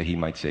world that he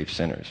might save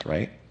sinners,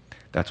 right?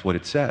 That's what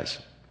it says.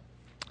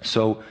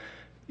 So,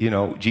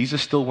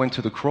 Jesus still went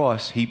to the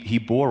cross. He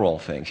bore all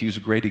things. He was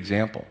a great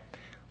example.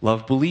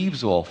 Love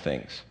believes all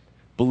things.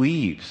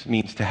 Believes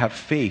means to have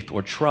faith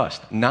or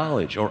trust,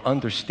 knowledge or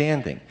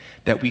understanding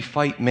that we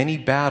fight many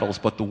battles,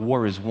 but the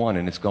war is won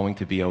and it's going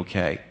to be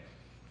okay.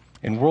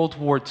 In World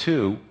War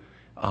II,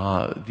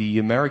 the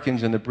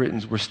Americans and the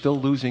Britons were still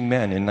losing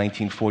men in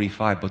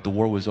 1945, but the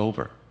war was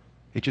over.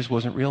 It just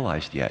wasn't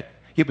realized yet.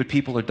 Yeah, but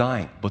people are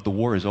dying, but the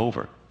war is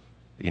over.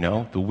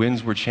 The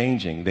winds were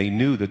changing. They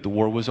knew that the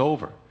war was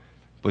over,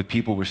 but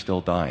people were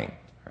still dying,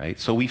 right?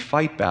 So we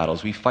fight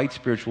battles. We fight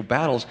spiritual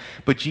battles,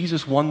 but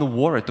Jesus won the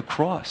war at the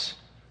cross.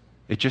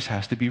 It just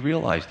has to be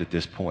realized at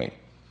this point.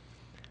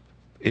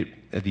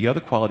 The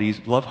other quality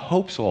is love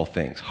hopes all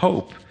things.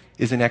 Hope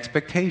is an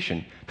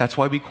expectation. That's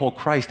why we call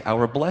Christ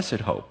our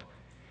blessed hope.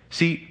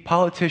 See,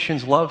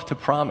 politicians love to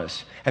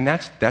promise, and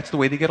that's the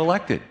way they get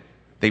elected.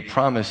 They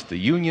promise the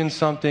union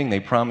something, they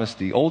promise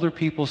the older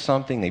people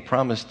something, they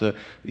promise the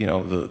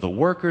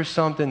workers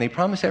something, they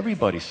promise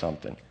everybody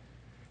something.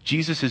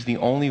 Jesus is the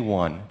only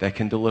one that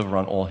can deliver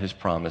on all his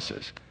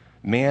promises.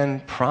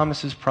 Man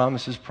promises,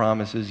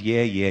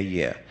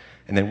 yeah.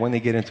 And then when they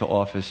get into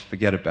office,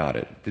 forget about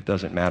it. It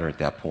doesn't matter at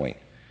that point.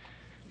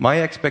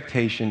 My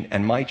expectation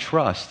and my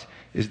trust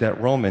is that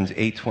Romans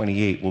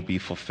 8:28 will be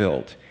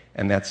fulfilled.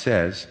 And that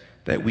says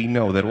that we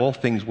know that all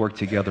things work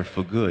together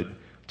for good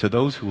to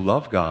those who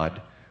love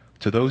God,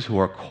 to those who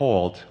are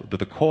called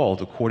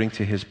according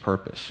to his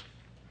purpose.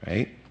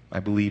 Right? I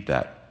believe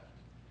that.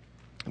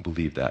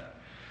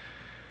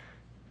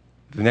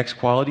 The next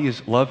quality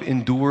is love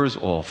endures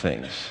all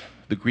things.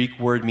 The Greek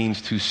word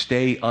means to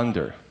stay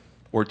under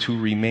or to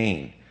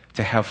remain,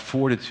 to have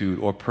fortitude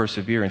or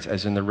perseverance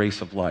as in the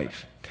race of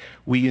life.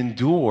 We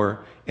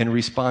endure in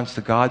response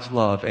to God's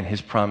love and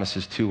his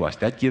promises to us.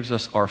 That gives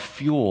us our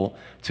fuel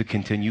to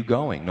continue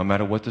going, no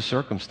matter what the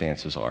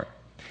circumstances are.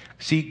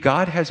 See,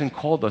 God hasn't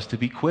called us to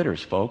be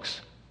quitters,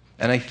 folks.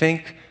 And I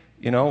think,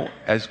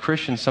 as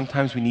Christians,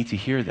 sometimes we need to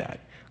hear that.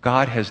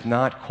 God has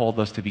not called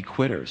us to be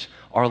quitters.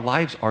 Our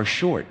lives are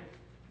short.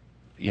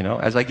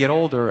 As I get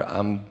older,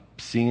 I'm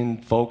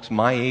seeing folks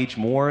my age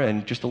more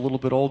and just a little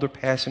bit older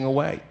passing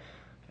away.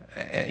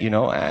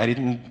 I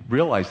didn't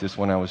realize this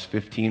when I was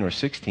 15 or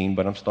 16,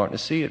 but I'm starting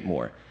to see it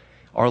more.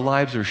 Our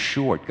lives are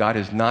short. God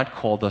has not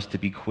called us to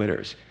be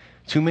quitters.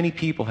 Too many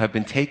people have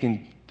been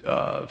taken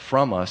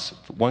from us,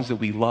 the ones that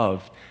we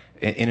love,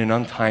 in an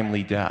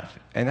untimely death.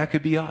 And that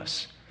could be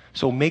us.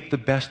 So make the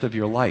best of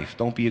your life.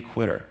 Don't be a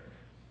quitter.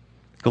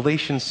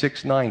 Galatians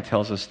 6:9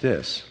 tells us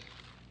this.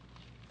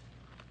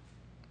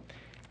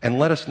 And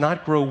let us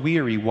not grow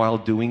weary while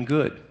doing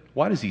good,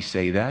 Why does he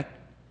say that?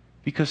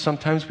 Because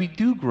sometimes we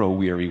do grow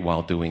weary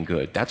while doing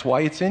good. That's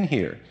why it's in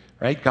here,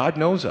 right? God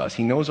knows us.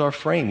 He knows our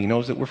frame. He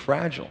knows that we're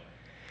fragile.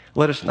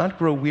 Let us not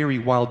grow weary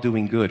while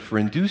doing good, for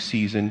in due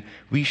season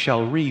we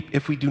shall reap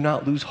if we do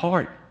not lose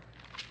heart.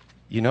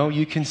 You know,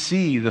 you can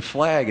see the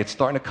flag. It's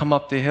starting to come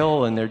up the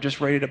hill, and they're just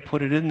ready to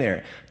put it in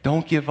there.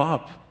 Don't give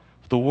up.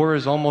 The war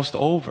is almost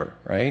over,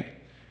 right?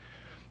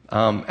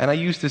 And I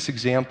use this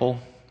example.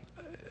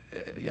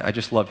 I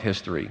just love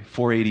history.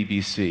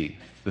 480 BC,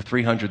 the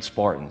 300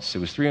 Spartans. It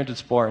was 300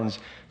 Spartans,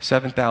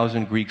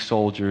 7,000 Greek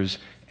soldiers,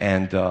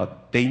 and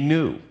they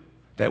knew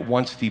that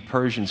once the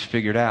Persians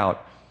figured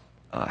out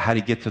how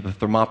to get to the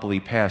Thermopylae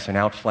Pass and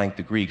outflank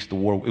the Greeks, the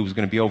war, it was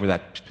going to be over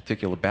that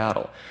particular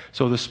battle.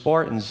 So the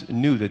Spartans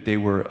knew that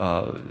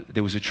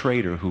there was a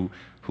traitor who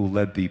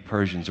led the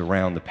Persians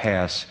around the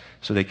pass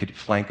so they could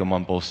flank them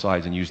on both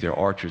sides and use their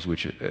archers,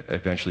 which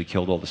eventually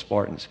killed all the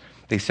Spartans.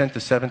 They sent the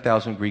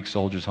 7,000 Greek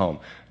soldiers home.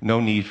 No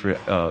need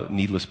for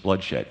needless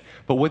bloodshed.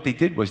 But what they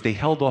did was they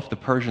held off the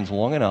Persians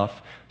long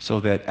enough so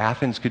that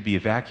Athens could be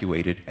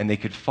evacuated and they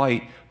could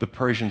fight the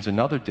Persians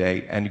another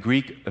day, and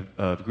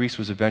Greece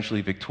was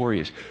eventually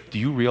victorious. Do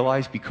you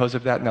realize because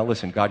of that? Now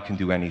listen, God can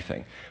do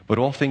anything. But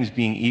all things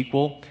being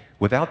equal,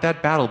 without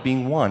that battle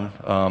being won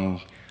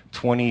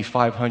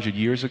 2,500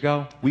 years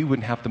ago, we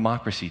wouldn't have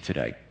democracy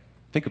today.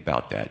 Think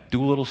about that.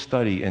 Do a little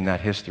study in that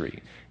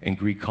history, in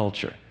Greek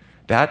culture.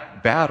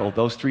 That battle,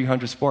 those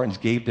 300 Spartans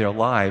gave their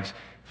lives,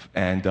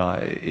 and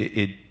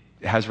it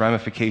has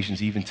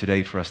ramifications even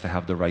today for us to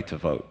have the right to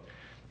vote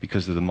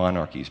because of the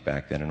monarchies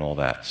back then and all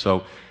that.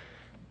 So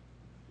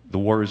the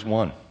war is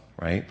won,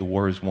 right? The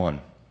war is won.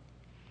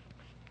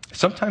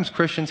 Sometimes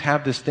Christians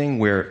have this thing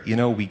where, you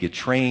know, we get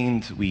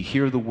trained, we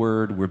hear the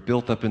word, we're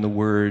built up in the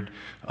word,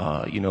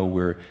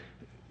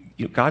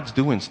 God's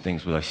doing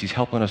things with us. He's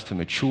helping us to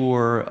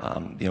mature,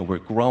 we're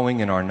growing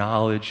in our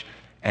knowledge.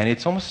 And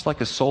it's almost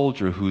like a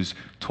soldier who's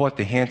taught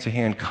the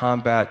hand-to-hand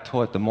combat,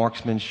 taught the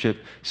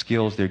marksmanship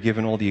skills. They're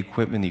given all the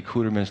equipment, the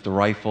accoutrements, the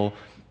rifle,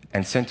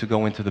 and sent to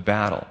go into the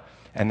battle.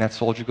 And that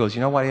soldier goes,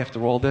 you know what,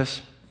 after all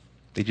this,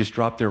 they just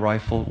drop their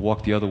rifle,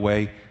 walk the other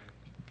way,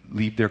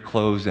 leave their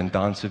clothes, and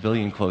don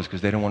civilian clothes because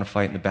they don't want to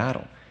fight in the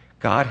battle.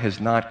 God has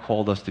not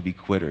called us to be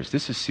quitters.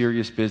 This is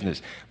serious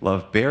business.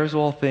 Love bears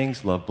all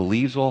things. Love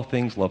believes all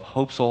things. Love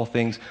hopes all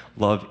things.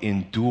 Love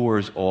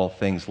endures all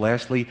things.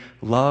 Lastly,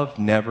 love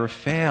never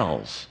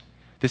fails.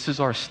 This is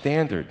our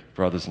standard,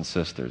 brothers and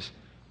sisters.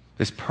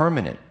 It's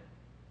permanent.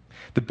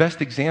 The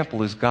best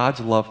example is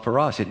God's love for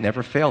us. It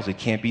never fails. It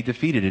can't be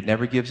defeated. It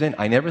never gives in.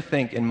 I never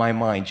think in my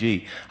mind,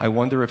 I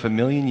wonder if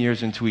 1,000,000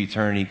 years into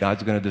eternity,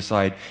 God's going to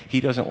decide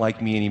he doesn't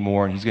like me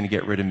anymore and he's going to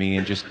get rid of me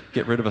and just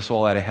get rid of us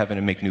all out of heaven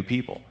and make new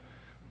people.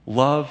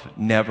 Love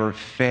never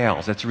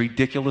fails. That's a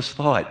ridiculous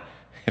thought,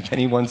 if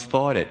anyone's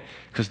thought it,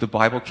 because the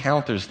Bible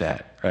counters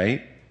that,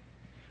 right?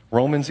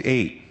 Romans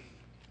 8,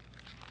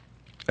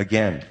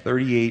 again,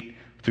 38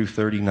 through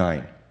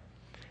 39.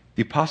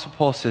 The Apostle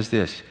Paul says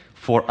this,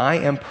 "For I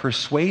am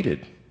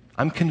persuaded,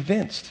 I'm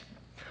convinced,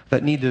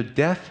 that neither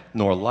death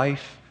nor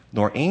life,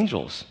 nor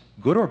angels,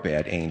 good or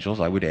bad angels,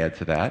 I would add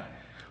to that,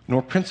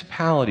 nor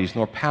principalities,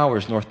 nor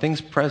powers, nor things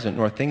present,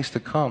 nor things to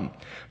come,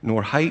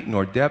 nor height,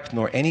 nor depth,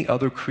 nor any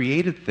other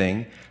created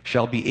thing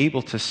shall be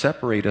able to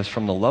separate us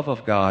from the love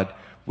of God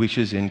which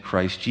is in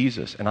Christ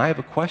Jesus." And I have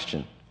a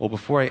question. Well,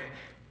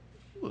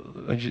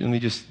 let me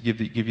just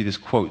give you this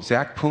quote.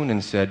 Zach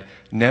Poonen said,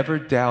 "Never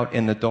doubt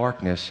in the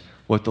darkness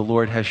what the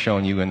Lord has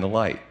shown you in the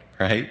light,"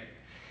 right?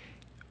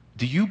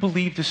 Do you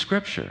believe the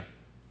Scripture?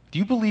 Do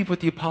you believe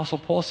what the Apostle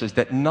Paul says,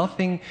 that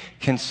nothing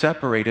can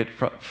separate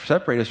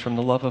us from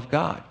the love of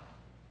God?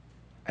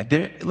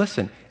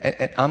 Listen,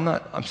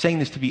 I'm saying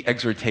this to be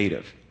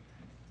exhortative.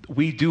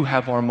 We do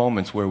have our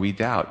moments where we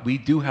doubt. We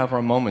do have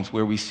our moments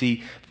where we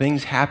see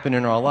things happen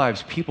in our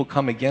lives. People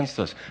come against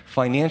us,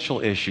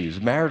 financial issues,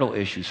 marital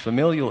issues,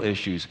 familial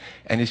issues,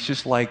 and it's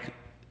just like,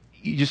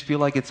 you just feel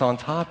like it's on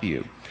top of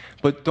you.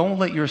 But don't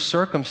let your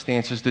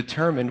circumstances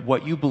determine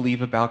what you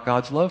believe about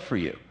God's love for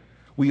you.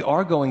 We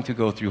are going to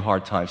go through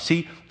hard times.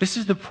 See, this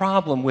is the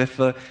problem with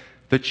the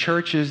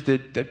churches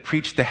that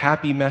preach the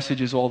happy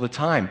messages all the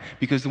time.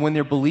 Because when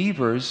their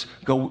believers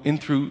go in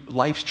through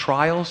life's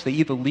trials, they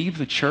either leave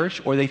the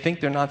church or they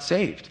think they're not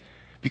saved.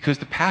 Because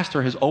the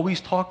pastor has always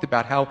talked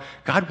about how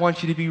God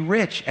wants you to be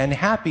rich and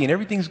happy and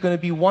everything's going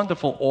to be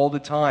wonderful all the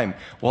time.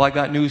 Well, I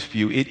got news for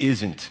you. It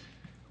isn't.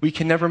 We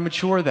can never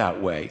mature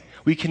that way.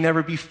 We can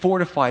never be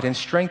fortified and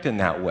strengthened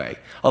that way.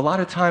 A lot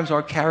of times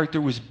our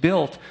character was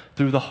built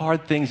through the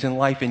hard things in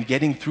life and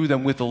getting through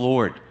them with the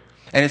Lord.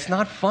 And it's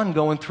not fun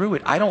going through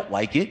it. I don't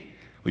like it.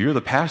 Well, you're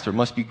the pastor. It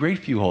must be great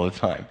for you all the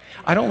time.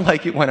 I don't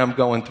like it when I'm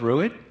going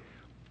through it.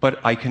 But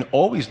I can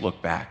always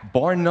look back,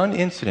 bar any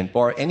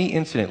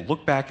incident,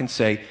 look back and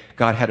say,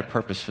 God had a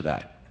purpose for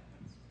that.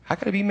 How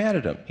can I be mad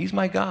at him? He's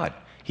my God.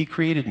 He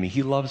created me.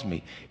 He loves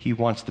me. He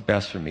wants the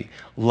best for me.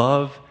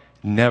 Love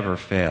never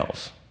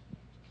fails.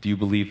 Do you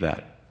believe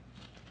that?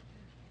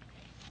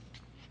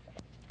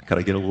 Could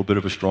I get a little bit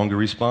of a stronger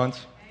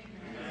response?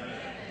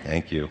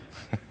 Thank you.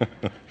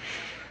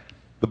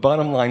 The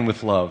bottom line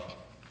with love,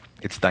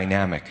 it's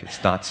dynamic.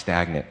 It's not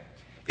stagnant.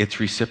 It's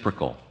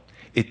reciprocal.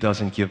 It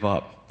doesn't give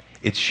up.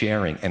 It's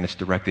sharing, and it's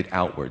directed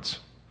outwards.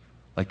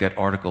 Like that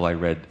article I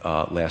read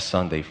last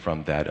Sunday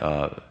from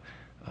that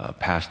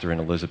pastor in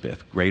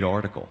Elizabeth. Great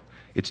article.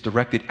 It's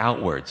directed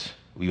outwards.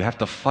 You have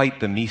to fight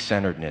the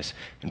me-centeredness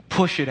and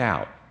push it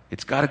out.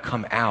 It's got to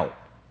come out.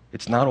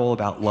 It's not all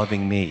about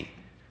loving me.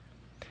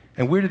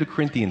 And where do the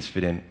Corinthians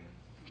fit in?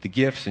 The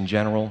gifts in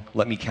general,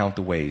 let me count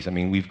the ways. I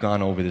mean, we've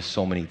gone over this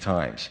so many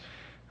times.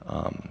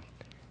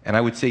 And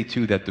I would say,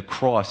 too, that the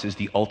cross is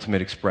the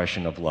ultimate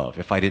expression of love,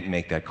 if I didn't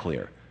make that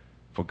clear.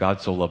 For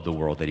God so loved the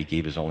world that he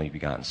gave his only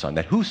begotten Son,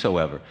 that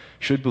whosoever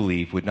should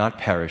believe would not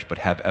perish but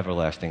have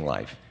everlasting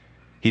life.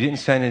 He didn't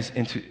send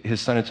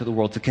his Son into the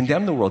world to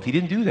condemn the world. He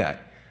didn't do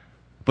that.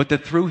 But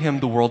that through him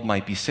the world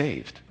might be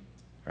saved.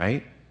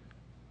 Right?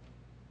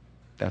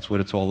 That's what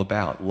it's all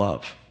about,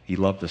 love. He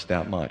loved us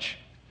that much.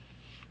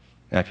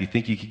 Now, if you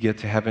think you could get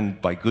to heaven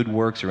by good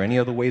works or any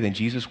other way, then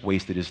Jesus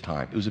wasted his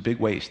time. It was a big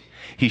waste.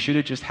 He should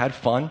have just had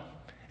fun.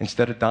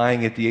 Instead of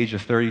dying at the age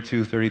of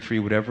 32, 33,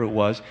 whatever it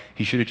was,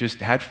 he should have just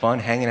had fun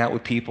hanging out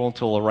with people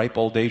until a ripe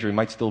old age, or he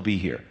might still be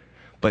here.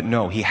 But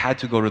no, he had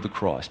to go to the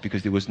cross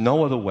because there was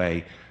no other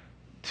way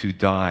to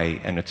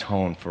die and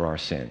atone for our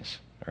sins.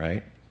 All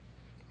right?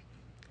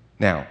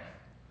 Now,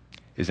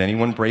 is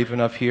anyone brave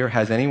enough here?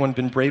 Has anyone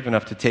been brave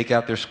enough to take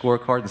out their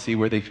scorecard and see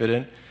where they fit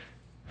in?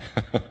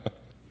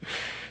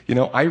 You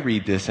know, I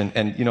read this,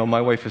 and you know,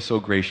 my wife is so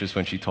gracious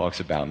when she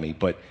talks about me,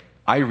 but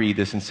I read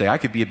this and say, I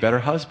could be a better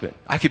husband.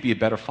 I could be a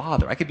better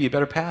father. I could be a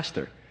better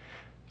pastor.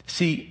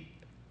 See,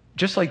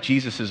 just like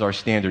Jesus is our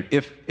standard,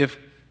 if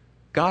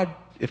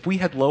we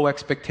had low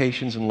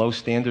expectations and low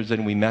standards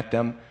and we met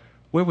them,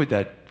 what would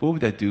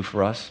that do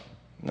for us?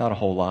 Not a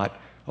whole lot.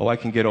 Oh, I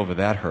can get over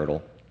that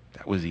hurdle.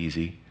 That was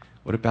easy.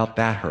 What about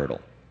that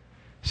hurdle?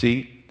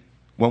 See,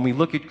 when we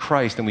look at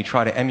Christ and we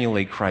try to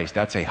emulate Christ,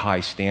 that's a high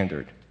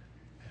standard.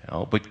 You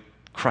know, but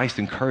Christ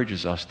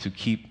encourages us to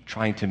keep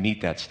trying to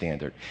meet that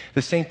standard.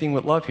 The same thing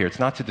with love here. It's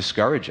not to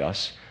discourage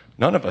us.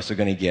 None of us are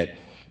going to get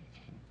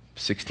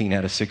 16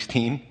 out of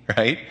 16,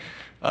 right?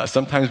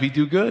 Sometimes we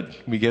do good.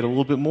 We get a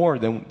little bit more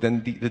than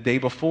the day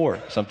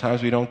before.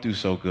 Sometimes we don't do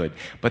so good.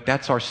 But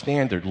that's our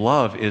standard.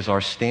 Love is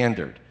our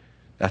standard.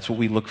 That's what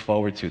we look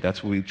forward to.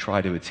 That's what we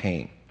try to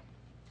attain.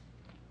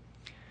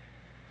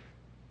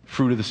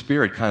 Fruit of the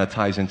Spirit kind of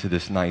ties into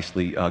this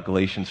nicely.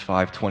 Galatians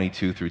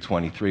 5:22 through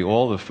 23.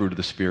 All the fruit of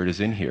the Spirit is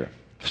in here,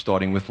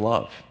 starting with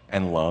love.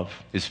 And love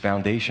is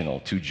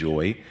foundational to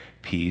joy,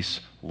 peace,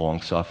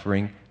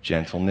 long-suffering,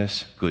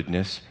 gentleness,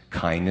 goodness,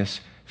 kindness,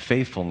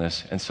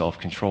 faithfulness, and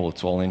self-control.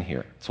 It's all in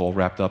here. It's all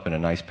wrapped up in a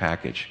nice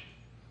package.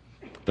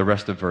 The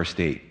rest of verse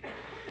 8.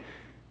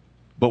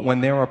 But when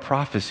there are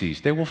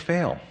prophecies, they will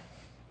fail.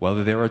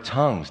 Whether there are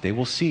tongues, they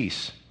will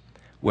cease.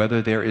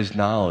 Whether there is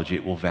knowledge,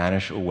 it will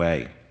vanish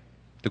away.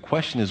 The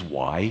question is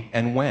why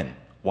and when.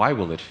 Why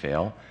will it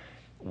fail?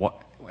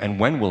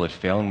 And when will it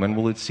fail, and when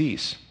will it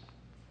cease?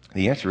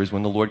 The answer is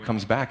when the Lord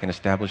comes back and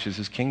establishes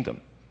his kingdom.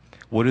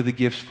 What are the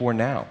gifts for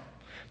now?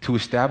 To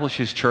establish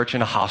his church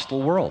in a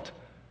hostile world.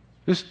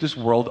 This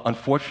world,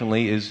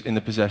 unfortunately, is in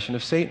the possession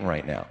of Satan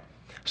right now.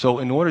 So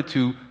in order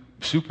to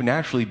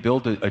supernaturally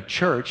build a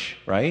church,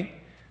 right,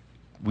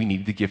 we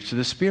need the gifts of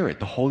the Spirit.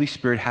 The Holy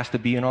Spirit has to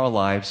be in our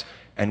lives,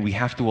 and we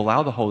have to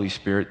allow the Holy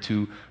Spirit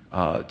to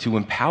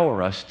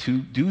empower us to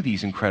do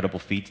these incredible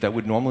feats that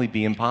would normally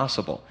be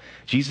impossible.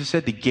 Jesus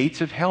said the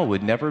gates of hell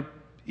would never,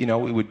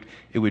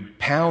 it would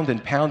pound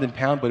and pound and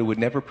pound, but it would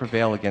never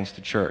prevail against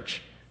the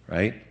church,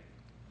 right?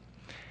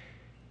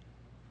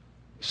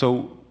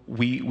 So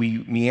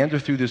we meander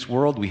through this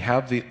world, we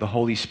have the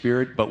Holy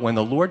Spirit, but when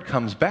the Lord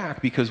comes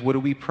back, because what do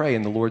we pray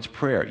in the Lord's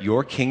Prayer?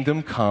 Your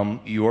kingdom come,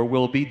 your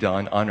will be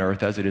done on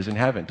earth as it is in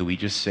heaven. Do we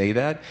just say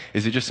that?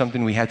 Is it just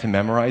something we had to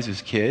memorize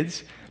as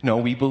kids? No,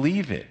 we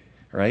believe it,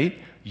 right?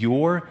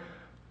 Your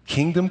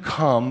kingdom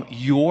come,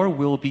 your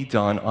will be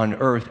done on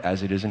earth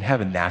as it is in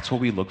heaven. That's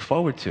what we look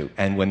forward to.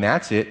 And when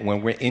that's it,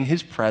 when we're in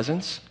his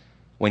presence,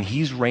 when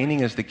he's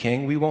reigning as the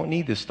king, we won't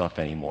need this stuff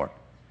anymore.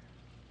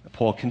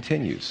 Paul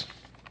continues.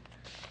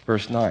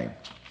 Verse 9.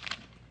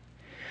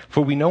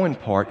 For we know in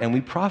part and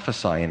we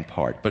prophesy in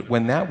part, but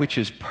when that which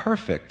is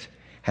perfect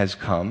has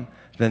come,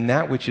 then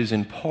that which is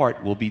in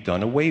part will be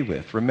done away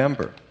with.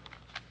 Remember,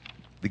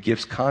 the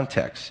gift's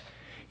context.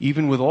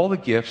 Even with all the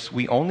gifts,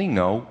 we only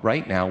know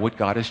right now what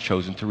God has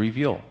chosen to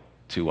reveal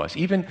to us.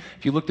 Even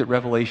if you looked at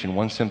Revelation,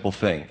 one simple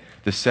thing,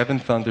 the seven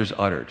thunders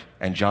uttered,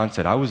 and John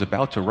said, I was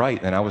about to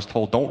write, and I was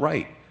told, don't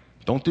write.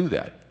 Don't do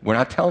that. We're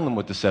not telling them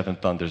what the seven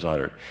thunders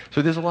uttered.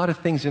 So there's a lot of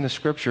things in the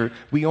Scripture,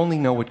 we only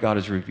know what God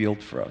has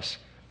revealed for us.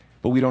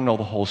 But we don't know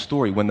the whole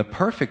story. When the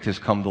perfect has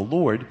come, the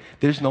Lord,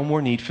 there's no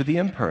more need for the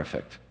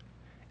imperfect.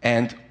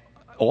 And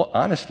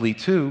honestly,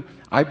 too,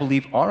 I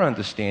believe our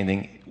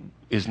understanding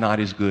is not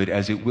as good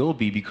as it will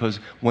be, because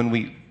when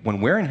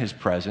we're in his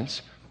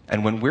presence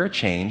and when we're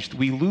changed,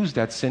 we lose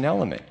that sin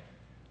element.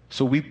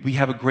 So we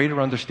have a greater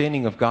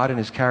understanding of God and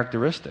his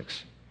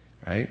characteristics,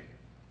 right?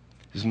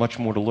 There's much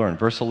more to learn.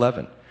 Verse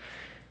 11.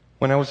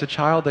 When I was a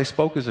child, I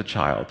spoke as a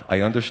child.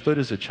 I understood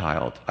as a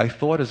child. I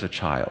thought as a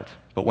child.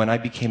 But when I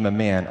became a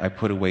man, I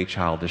put away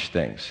childish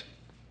things.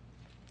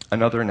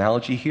 Another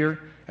analogy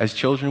here, as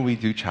children, we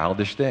do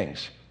childish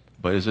things.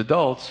 But as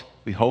adults,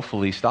 we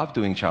hopefully stop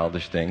doing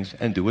childish things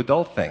and do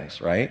adult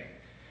things, right?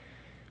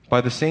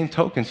 By the same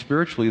token,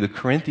 spiritually, the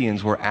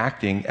Corinthians were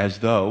acting as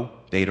though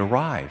they'd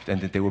arrived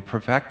and that they were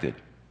perfected.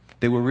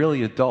 They were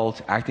really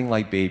adults acting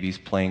like babies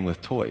playing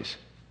with toys.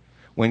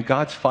 When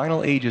God's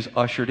final age is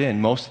ushered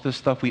in, most of the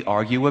stuff we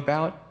argue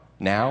about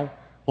now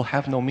will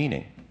have no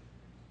meaning.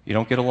 You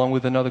don't get along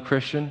with another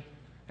Christian,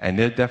 and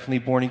they're definitely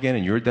born again,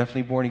 and you're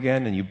definitely born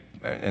again,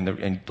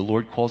 and the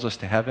Lord calls us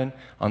to heaven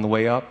on the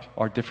way up,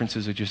 our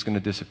differences are just going to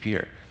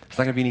disappear. There's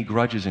not going to be any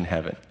grudges in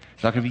heaven.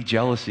 There's not going to be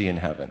jealousy in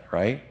heaven,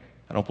 right?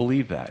 I don't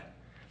believe that.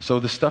 So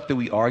the stuff that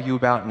we argue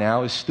about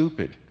now is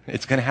stupid.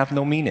 It's going to have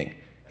no meaning.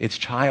 It's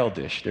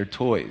childish. They're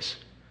toys.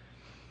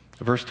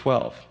 Verse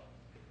 12.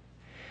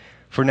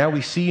 For now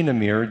we see in a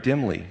mirror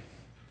dimly,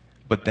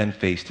 but then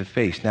face to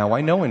face. Now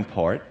I know in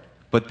part,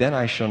 but then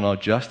I shall know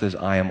just as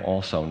I am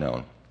also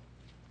known.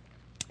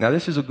 Now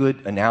this is a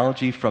good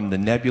analogy from the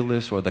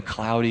nebulous or the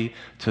cloudy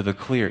to the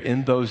clear.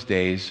 In those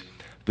days,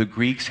 the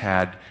Greeks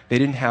they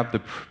didn't have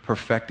the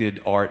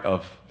perfected art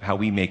of how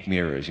we make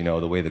mirrors,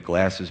 the way the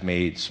glass is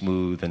made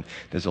smooth and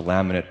there's a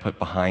laminate put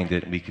behind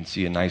it and we can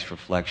see a nice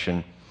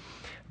reflection.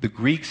 The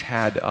Greeks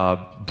had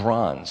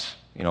bronze,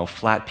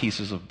 flat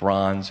pieces of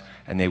bronze,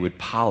 and they would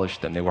polish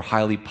them. They were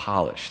highly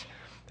polished.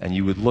 And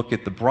you would look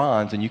at the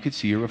bronze and you could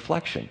see a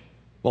reflection.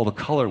 Well, the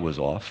color was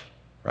off,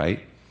 right?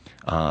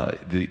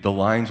 The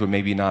lines were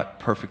maybe not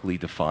perfectly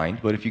defined,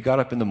 but if you got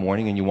up in the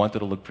morning and you wanted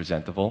to look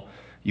presentable,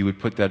 you would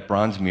put that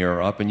bronze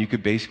mirror up and you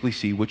could basically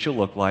see what you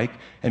look like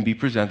and be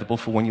presentable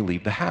for when you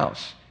leave the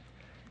house.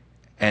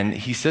 And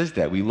he says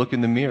that. We look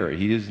in the mirror.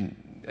 He's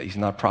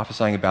not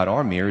prophesying about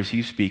our mirrors.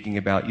 He's speaking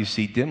about you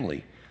see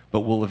dimly.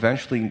 But we'll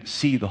eventually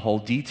see the whole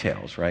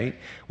details, right?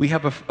 We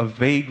have a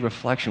vague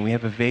reflection. We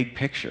have a vague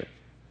picture,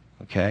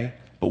 okay?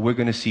 But we're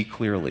going to see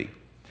clearly.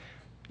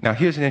 Now,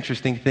 here's an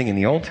interesting thing. In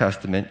the Old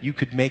Testament, you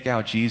could make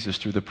out Jesus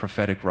through the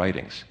prophetic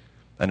writings.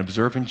 An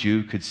observant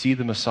Jew could see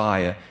the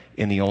Messiah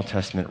in the Old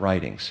Testament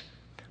writings.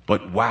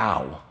 But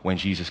wow, when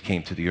Jesus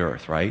came to the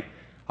earth, right?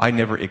 I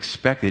never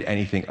expected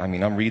anything. I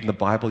mean, I'm reading the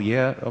Bible.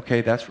 Yeah, okay,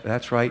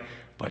 that's right.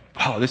 But,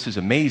 wow, this is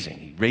amazing.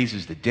 He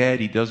raises the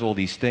dead. He does all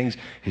these things.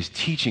 His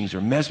teachings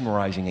are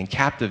mesmerizing and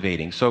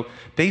captivating. So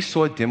they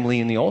saw dimly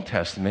in the Old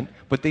Testament,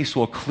 but they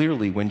saw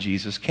clearly when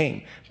Jesus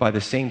came. By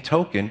the same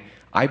token,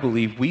 I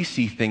believe we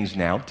see things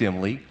now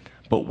dimly,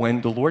 but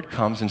when the Lord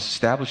comes and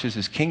establishes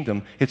his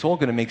kingdom, it's all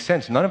going to make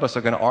sense. None of us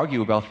are going to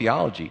argue about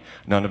theology.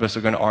 None of us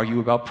are going to argue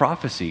about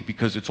prophecy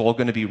because it's all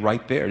going to be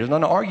right there. There's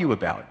nothing to argue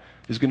about.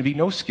 There's going to be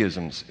no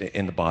schisms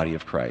in the body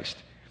of Christ.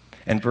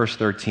 And verse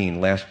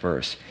 13, last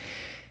verse.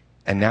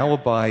 And now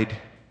abide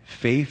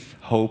faith,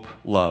 hope,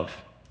 love,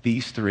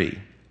 these three.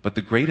 But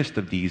the greatest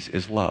of these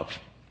is love.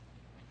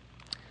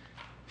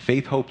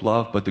 Faith, hope,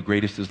 love, but the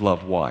greatest is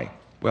love. Why?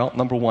 Well,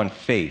 number one,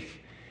 faith.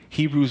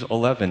 Hebrews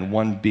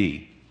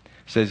 11:1b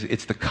says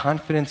it's the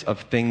confidence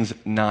of things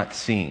not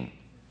seen.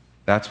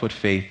 That's what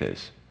faith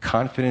is.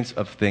 Confidence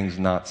of things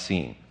not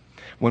seen.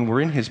 When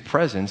we're in his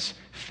presence,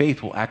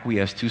 faith will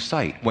acquiesce to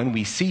sight. When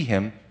we see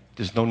him,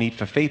 there's no need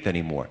for faith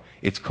anymore.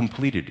 It's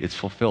completed. It's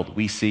fulfilled.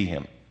 We see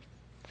him.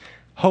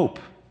 Hope,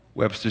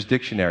 Webster's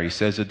dictionary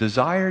says, a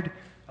desire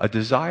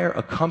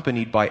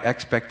accompanied by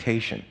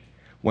expectation.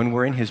 When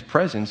we're in his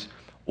presence,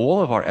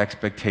 all of our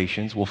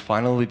expectations will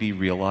finally be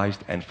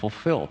realized and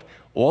fulfilled.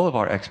 All of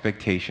our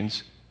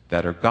expectations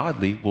that are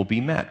godly will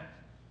be met.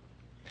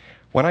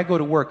 When I go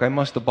to work, I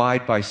must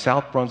abide by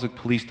South Brunswick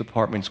Police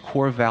Department's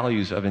core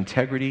values of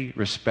integrity,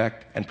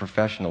 respect, and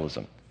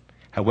professionalism.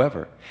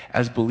 However,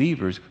 as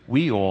believers,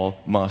 we all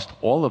must,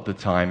 all of the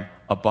time,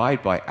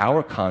 abide by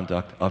our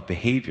conduct of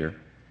behavior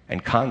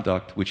and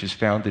conduct which is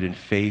founded in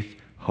faith,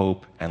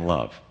 hope, and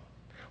love.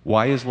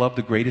 Why is love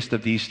the greatest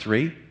of these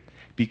three?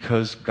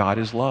 Because God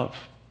is love.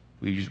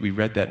 We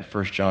read that in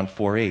 1 John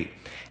 4:8.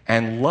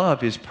 And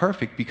love is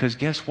perfect because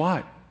guess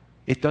what?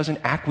 It doesn't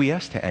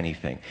acquiesce to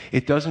anything.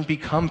 It doesn't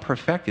become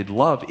perfected.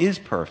 Love is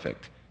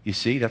perfect. You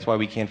see, that's why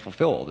we can't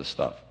fulfill all this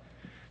stuff.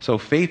 So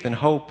faith and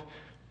hope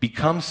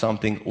become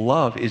something.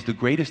 Love is the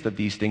greatest of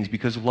these things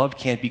because love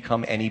can't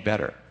become any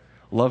better.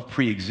 Love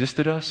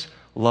pre-existed us.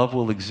 Love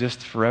will exist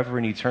forever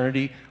in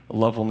eternity.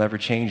 Love will never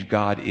change.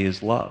 God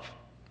is love.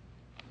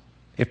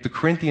 If the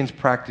Corinthians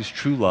practiced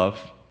true love,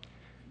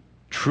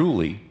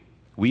 truly,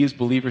 we as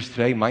believers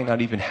today might not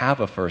even have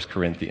a 1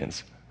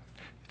 Corinthians.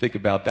 Think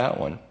about that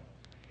one.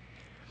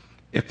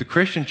 If the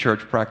Christian church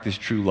practiced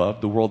true love,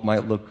 the world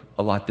might look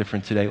a lot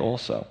different today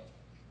also.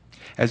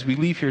 As we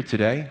leave here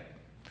today,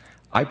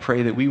 I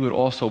pray that we would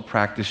also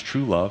practice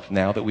true love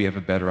now that we have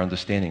a better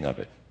understanding of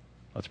it.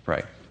 Let's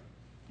pray.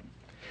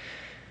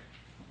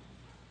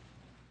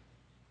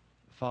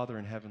 Father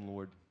in heaven,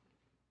 Lord,